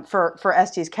for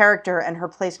Este's character and her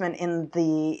placement in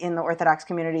the Orthodox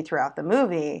community throughout the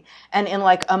movie, and in,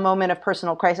 like, a moment of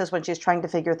personal crisis when she's trying to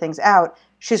figure things out,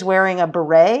 she's wearing a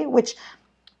beret, which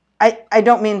I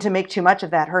don't mean to make too much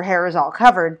of that. Her hair is all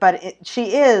covered, but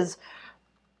she is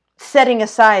setting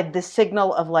aside this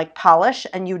signal of, like, polish,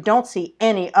 and you don't see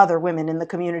any other women in the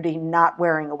community not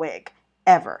wearing a wig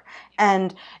ever.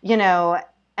 And, you know,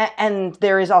 and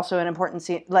there is also an important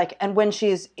scene, like, and when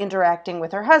she's interacting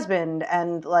with her husband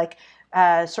and, like,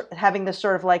 having this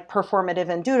sort of, like, performative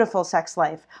and dutiful sex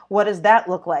life, what does that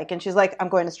look like? And she's like, I'm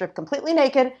going to strip completely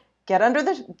naked, get under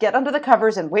the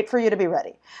covers and wait for you to be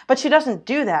ready. But she doesn't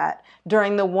do that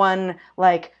during the one,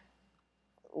 like,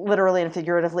 literally and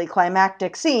figuratively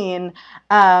climactic scene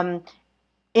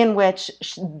in which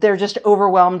they're just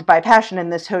overwhelmed by passion in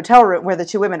this hotel room, where the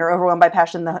 2 women are overwhelmed by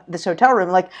passion in this hotel room.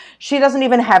 Like, she doesn't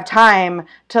even have time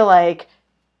to, like,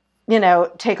 you know,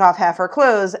 take off half her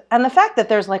clothes. And the fact that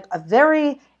there's, like, a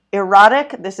very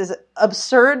erotic, this is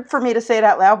absurd for me to say it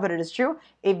out loud, but it is true,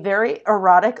 a very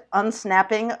erotic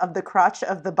unsnapping of the crotch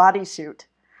of the bodysuit,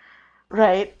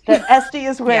 right, that Este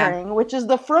is wearing, yeah, which is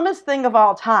the frummest thing of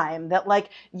all time, that,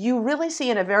 like, you really see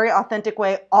in a very authentic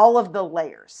way all of the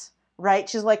layers, right?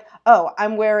 She's like, oh,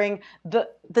 I'm wearing the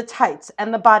tights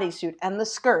and the bodysuit and the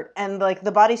skirt, and, like,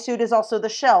 the bodysuit is also the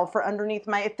shell for underneath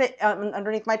my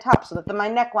top, so that my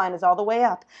neckline is all the way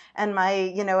up, and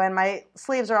my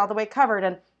sleeves are all the way covered,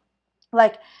 and,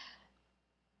 like,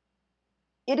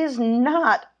 it is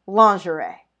not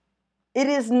lingerie. It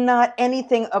is not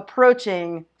anything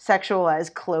approaching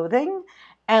sexualized clothing.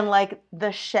 And, like,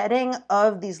 the shedding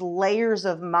of these layers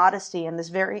of modesty in this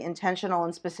very intentional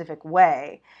and specific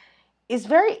way is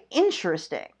very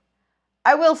interesting.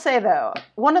 I will say, though,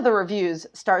 one of the reviews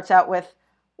starts out with,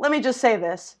 let me just say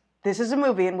this. This is a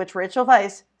movie in which Rachel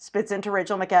Weisz spits into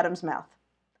Rachel McAdams' mouth.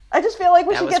 I just feel like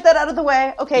we should get that out of the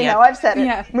way. Okay, now I've said it.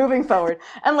 Yeah. Moving forward.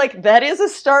 And, like, that is a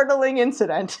startling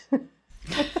incident.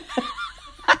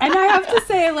 And I have to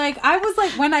say, like, I was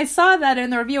like, when I saw that in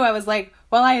the review, I was like,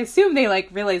 well, I assume they, like,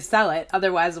 really sell it.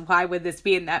 Otherwise, why would this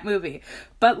be in that movie?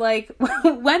 But, like,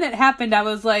 when it happened, I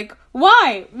was like,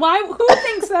 why? Who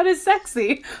thinks that is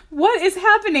sexy? What is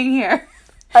happening here?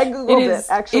 I Googled it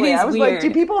actually. I was weird. Like,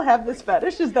 do people have this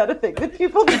fetish? Is that a thing that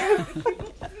people do?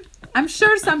 I'm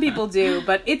sure some people do,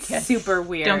 but it's super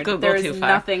weird. Don't Google There's too far.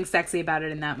 nothing sexy about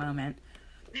it in that moment.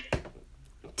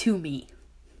 To me.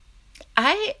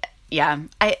 I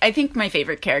think my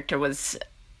favorite character was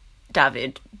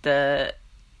David, the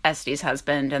Este's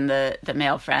husband and the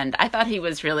male friend. I thought he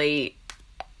was really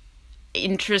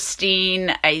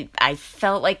interesting. I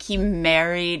felt like he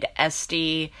married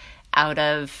Este out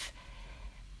of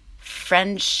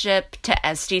friendship to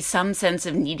Este, some sense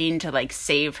of needing to like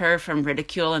save her from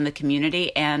ridicule in the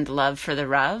community and love for the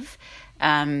Rav.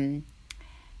 And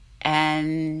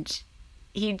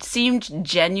he seemed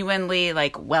genuinely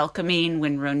like welcoming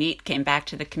when Ronit came back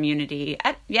to the community.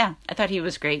 I thought he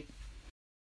was great.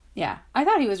 Yeah, I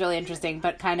thought he was really interesting,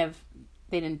 but kind of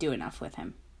they didn't do enough with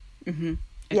him. Mm-hmm.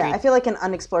 Yeah, I feel like an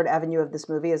unexplored avenue of this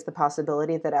movie is the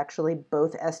possibility that actually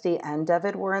both Este and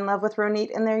David were in love with Ronit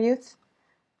in their youth.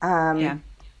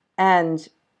 And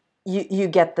you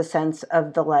get the sense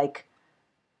of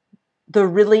the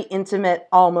really intimate,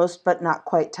 almost but not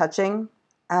quite touching.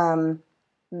 There's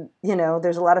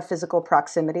a lot of physical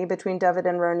proximity between David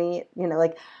and Ronit.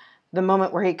 Like the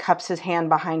moment where he cups his hand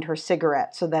behind her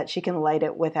cigarette so that she can light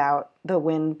it without the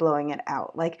wind blowing it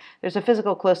out. Like there's a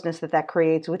physical closeness that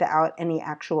creates without any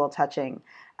actual touching,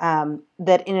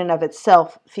 that in and of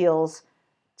itself feels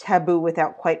taboo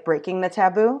without quite breaking the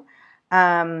taboo.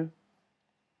 And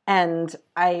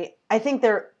I think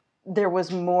there was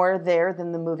more there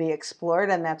than the movie explored,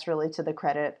 and that's really to the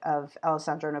credit of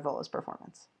Alessandro Nivola's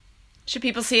performance. Should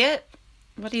people see it?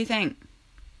 What do you think?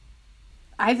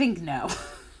 I think no.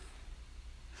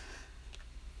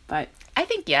 But I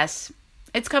think yes.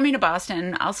 It's coming to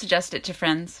Boston. I'll suggest it to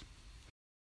friends.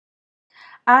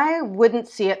 I wouldn't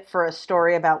see it for a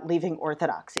story about leaving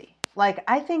orthodoxy. Like,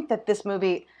 I think that this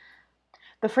movie,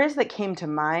 the phrase that came to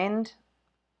mind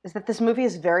is that this movie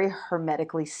is very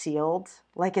hermetically sealed.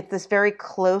 Like, it's this very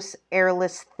close,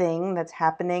 airless thing that's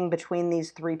happening between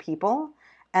these three people,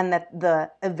 and that the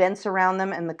events around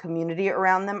them and the community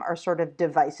around them are sort of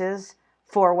devices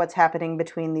for what's happening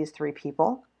between these three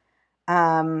people.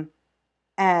 And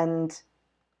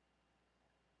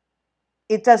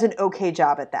it does an okay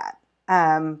job at that.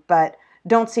 But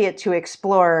don't see it to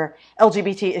explore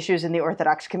LGBT issues in the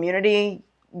Orthodox community.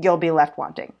 You'll be left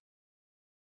wanting.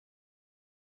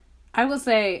 I will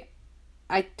say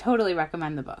I totally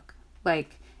recommend the book.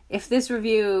 Like, if this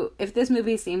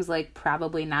movie seems like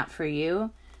probably not for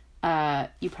you,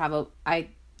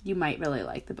 you might really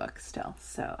like the book still.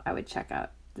 So I would check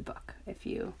out the book if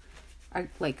you are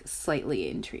like slightly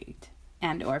intrigued,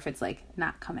 and or if it's like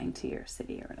not coming to your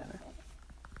city or whatever.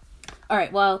 All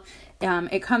right, well,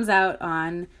 it comes out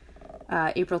on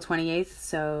April 28th,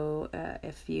 so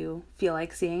if you feel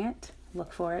like seeing it,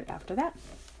 look for it after that.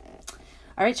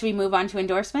 All right, should we move on to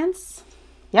endorsements?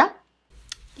 Yeah.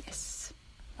 Yes.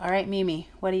 All right, Mimi,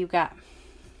 what do you got?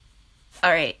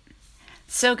 All right.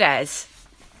 So, guys,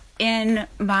 in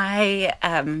my,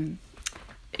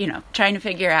 trying to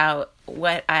figure out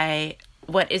what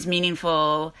is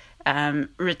meaningful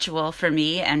ritual for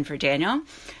me and for Daniel,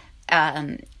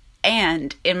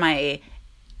 and in my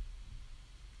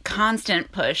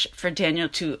constant push for Daniel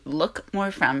to look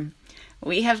more frum,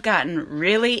 we have gotten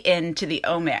really into the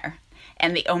Omer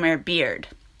and the Omer beard.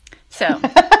 So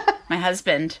my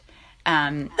husband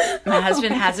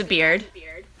has a beard,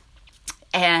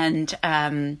 and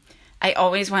I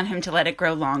always want him to let it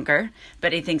grow longer,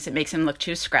 but he thinks it makes him look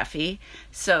too scruffy.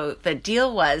 So the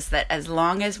deal was that as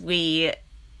long as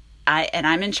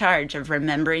I'm in charge of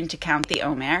remembering to count the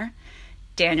Omer,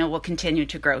 Daniel will continue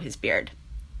to grow his beard.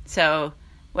 So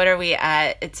what are we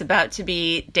at? It's about to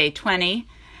be day 20.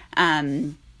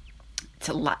 It's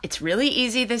a lot. It's really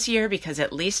easy this year because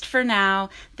at least for now,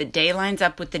 the day lines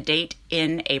up with the date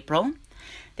in April.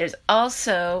 There's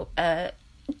also a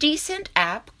decent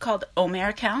app called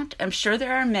Omer Count. I'm sure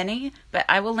there are many, but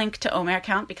I will link to Omer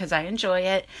Count because I enjoy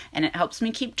it and it helps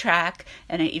me keep track,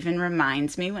 and it even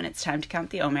reminds me when it's time to count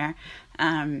the Omer.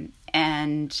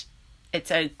 And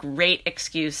it's a great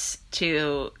excuse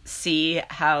to see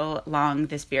how long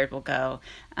this beard will go.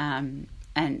 And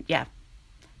yeah.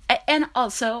 And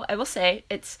also, I will say,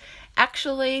 it's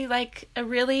actually like a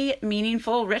really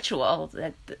meaningful ritual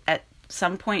that at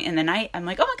some point in the night, I'm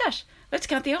like, oh my gosh, let's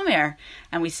count the Omer.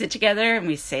 And we sit together and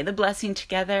we say the blessing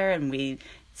together and we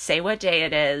say what day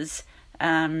it is.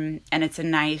 And it's a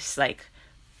nice like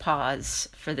pause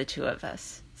for the two of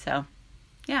us. So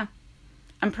yeah,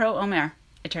 I'm pro Omer,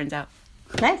 it turns out.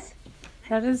 Nice.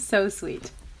 That is so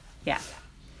sweet. Yeah.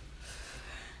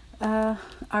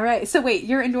 All right. So wait,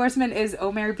 your endorsement is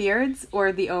Omer Beards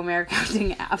or the Omer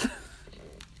counting app?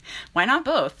 Why not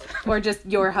both? Or just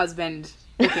your husband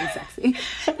looking sexy.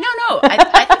 No.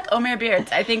 I think Omer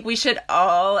beards. I think we should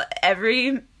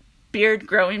every beard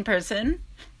growing person,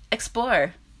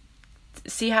 explore,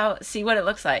 see what it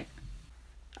looks like.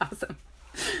 Awesome.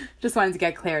 Just wanted to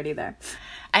get clarity there.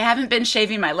 I haven't been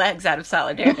shaving my legs out of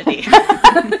solidarity.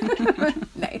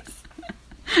 Nice.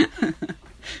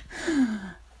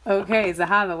 Okay,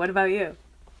 Zahava, what about you?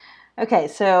 Okay,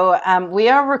 so we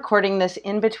are recording this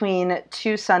in between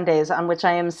two Sundays on which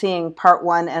I am seeing part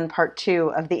 1 and part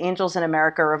 2 of the Angels in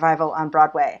America revival on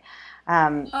Broadway.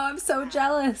 I'm so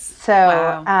jealous. So,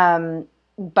 Wow.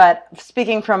 But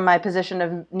speaking from my position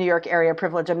of New York area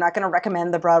privilege, I'm not going to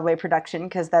recommend the Broadway production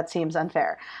because that seems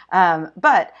unfair.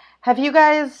 But have you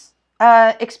guys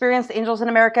experienced Angels in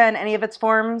America in any of its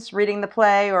forms, reading the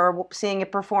play or seeing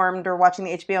it performed or watching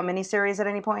the HBO miniseries at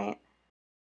any point?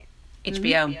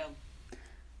 HBO. Mm-hmm.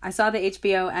 I saw the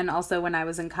HBO, and also when I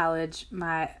was in college,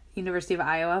 my University of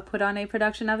Iowa put on a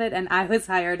production of it, and I was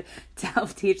hired to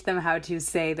help teach them how to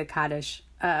say the Kaddish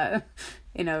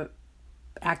in a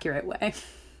accurate way.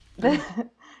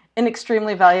 An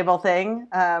extremely valuable thing.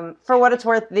 For what it's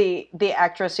worth, the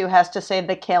actress who has to say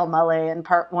the Kale Mully in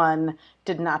part 1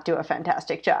 did not do a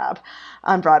fantastic job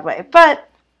on Broadway.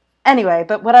 But anyway,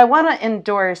 what I want to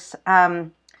endorse,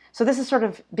 so this is sort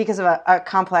of because of a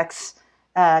complex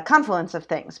confluence of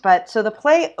things. So the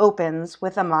play opens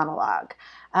with a monologue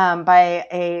by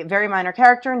a very minor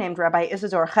character named Rabbi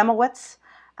Isidore Chemowitz,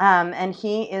 and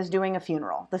he is doing a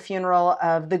funeral, the funeral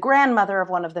of the grandmother of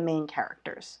one of the main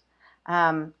characters.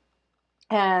 And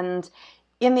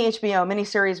in the HBO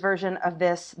miniseries version of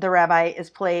this, the rabbi is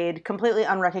played completely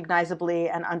unrecognizably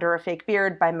and under a fake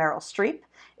beard by Meryl Streep.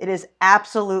 It is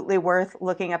absolutely worth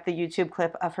looking up the YouTube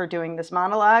clip of her doing this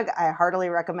monologue. I heartily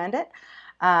recommend it.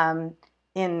 But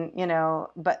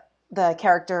the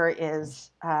character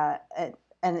is an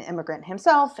immigrant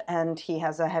himself, and he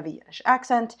has a heavy Yiddish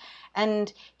accent,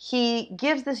 and he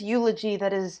gives this eulogy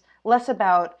that is less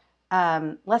about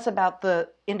the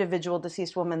individual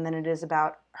deceased woman than it is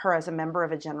about her as a member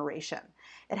of a generation.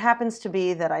 It happens to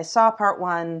be that I saw part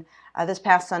 1 this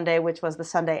past Sunday, which was the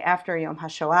Sunday after Yom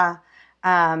HaShoah,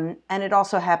 and it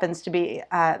also happens to be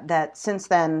that since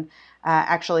then,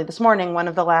 actually this morning, one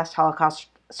of the last Holocaust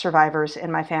survivors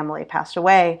in my family passed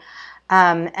away.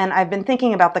 And I've been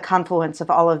thinking about the confluence of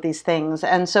all of these things.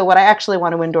 And so what I actually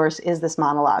want to endorse is this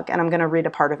monologue, and I'm going to read a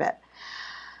part of it.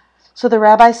 So the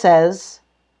rabbi says,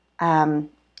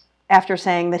 after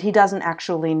saying that he doesn't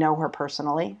actually know her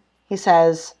personally, he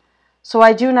says, "So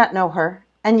I do not know her,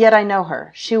 and yet I know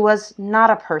her. She was not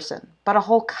a person, but a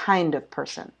whole kind of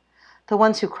person. The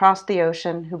ones who crossed the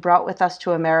ocean, who brought with us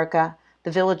to America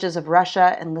the villages of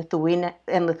Russia and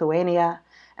Lithuania,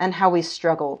 and how we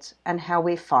struggled and how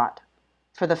we fought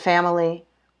for the family,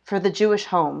 for the Jewish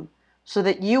home, so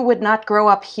that you would not grow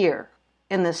up here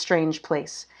in this strange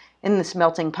place, in this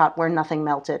melting pot where nothing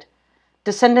melted.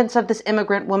 Descendants of this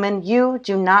immigrant woman, you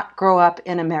do not grow up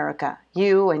in America.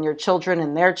 You and your children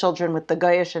and their children with the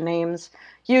Goyish names,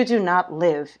 you do not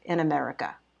live in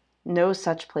America. No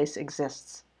such place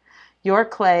exists. Your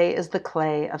clay is the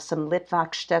clay of some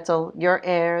Litvak shtetl, your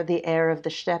air the air of the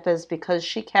steppes, because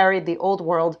she carried the old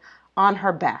world on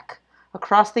her back,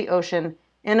 across the ocean,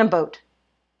 in a boat,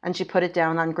 and she put it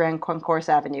down on Grand Concourse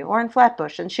Avenue, or in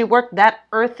Flatbush, and she worked that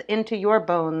earth into your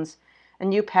bones,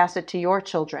 and you pass it to your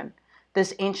children,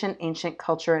 this ancient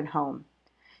culture and home.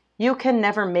 You can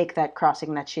never make that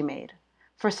crossing that she made,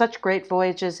 for such great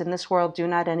voyages in this world do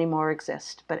not anymore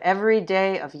exist, but every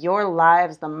day of your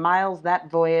lives, the miles that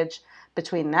voyage,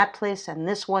 between that place and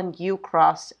this one you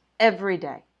cross every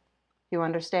day. You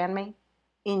understand me?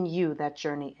 In you that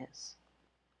journey is."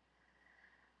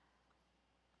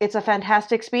 It's a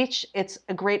fantastic speech. It's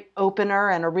a great opener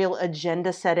and a real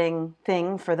agenda-setting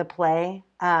thing for the play.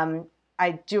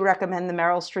 I do recommend the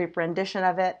Meryl Streep rendition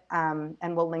of it,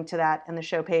 and we'll link to that in the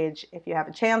show page. If you have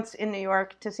a chance in New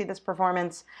York to see this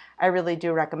performance, I really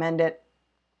do recommend it.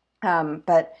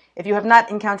 But if you have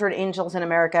not encountered Angels in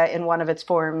America in one of its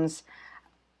forms,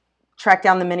 track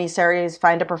down the miniseries,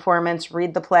 find a performance,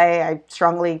 read the play. I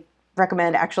strongly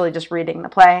recommend actually just reading the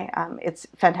play. It's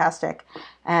fantastic.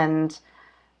 And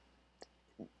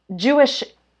Jewish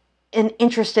in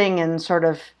interesting and sort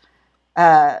of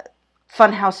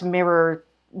funhouse mirror,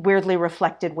 weirdly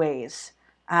reflected ways.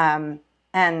 And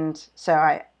so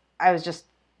I was just,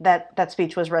 that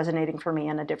speech was resonating for me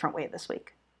in a different way this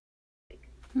week.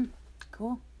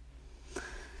 Cool.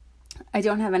 I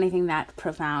don't have anything that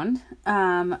profound,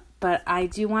 but I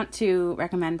do want to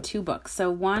recommend 2 books. So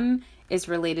one is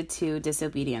related to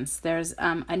disobedience. There's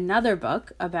another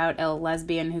book about a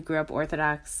lesbian who grew up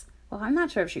Orthodox. Well, I'm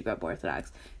not sure if she grew up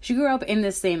Orthodox. She grew up in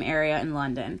the same area in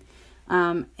London.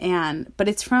 But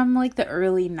it's from like the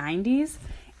early 90s.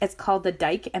 It's called The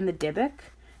Dyke and the Dybbuk,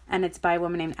 and it's by a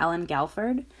woman named Ellen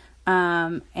Galford.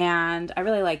 And I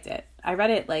really liked it. I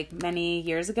read it like many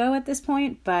years ago at this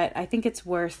point, but I think it's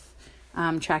worth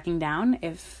tracking down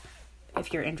if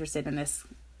you're interested in this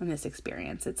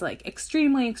experience. It's like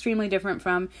extremely different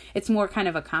from, it's more kind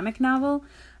of a comic novel,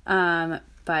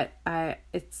 but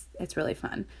it's really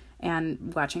fun.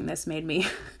 And watching this made me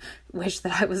wish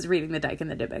that I was reading The Dyke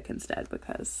and the Dybbuk instead,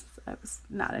 because I was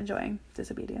not enjoying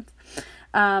Disobedience.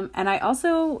 And I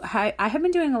have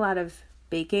been doing a lot of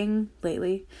baking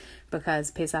lately because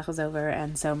Pesach is over,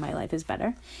 and so my life is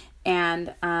better.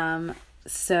 And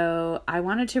so I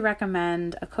wanted to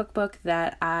recommend a cookbook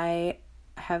that I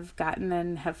have gotten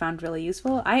and have found really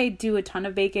useful. I do a ton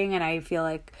of baking, and I feel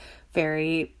like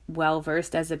very well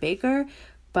versed as a baker,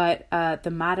 but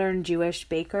The Modern Jewish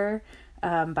Baker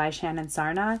by Shannon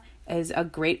Sarna is a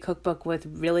great cookbook with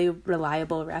really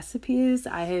reliable recipes.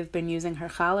 I have been using her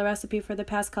challah recipe for the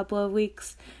past couple of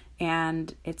weeks,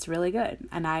 and it's really good.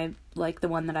 And I like the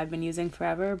one that I've been using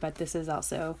forever, but this is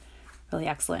also really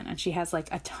excellent. And she has like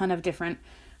a ton of different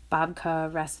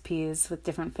babka recipes with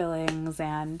different fillings,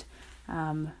 and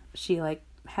she like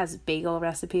has bagel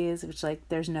recipes, which like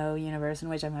there's no universe in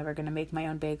which I'm ever going to make my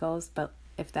own bagels, but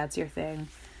if that's your thing,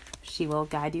 she will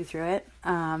guide you through it.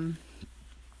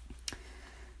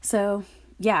 So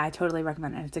yeah, I totally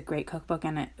recommend it. It's a great cookbook,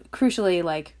 and it crucially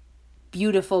like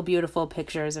beautiful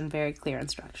pictures and very clear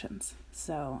instructions.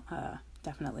 So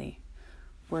definitely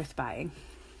worth buying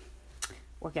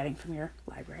or getting from your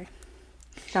library.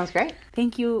 Sounds great.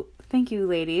 Thank you,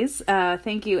 ladies.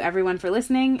 Thank you, everyone, for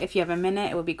listening. If you have a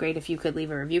minute, it would be great if you could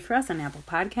leave a review for us on Apple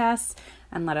Podcasts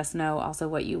and let us know also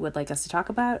what you would like us to talk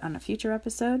about on a future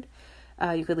episode.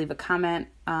 You could leave a comment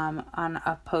on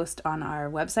a post on our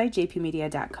website,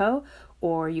 jpmedia.co,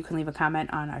 or you can leave a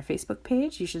comment on our Facebook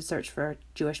page. You should search for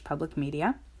Jewish Public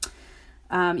Media.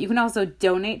 You can also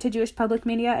donate to Jewish Public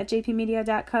Media at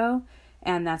jpmedia.co.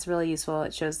 And that's really useful.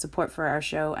 It shows support for our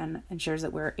show and ensures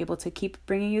that we're able to keep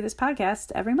bringing you this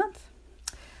podcast every month.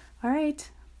 All right.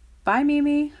 Bye,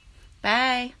 Mimi.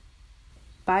 Bye.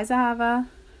 Bye, Zahava.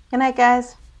 Good night,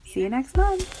 guys. See you next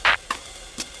month.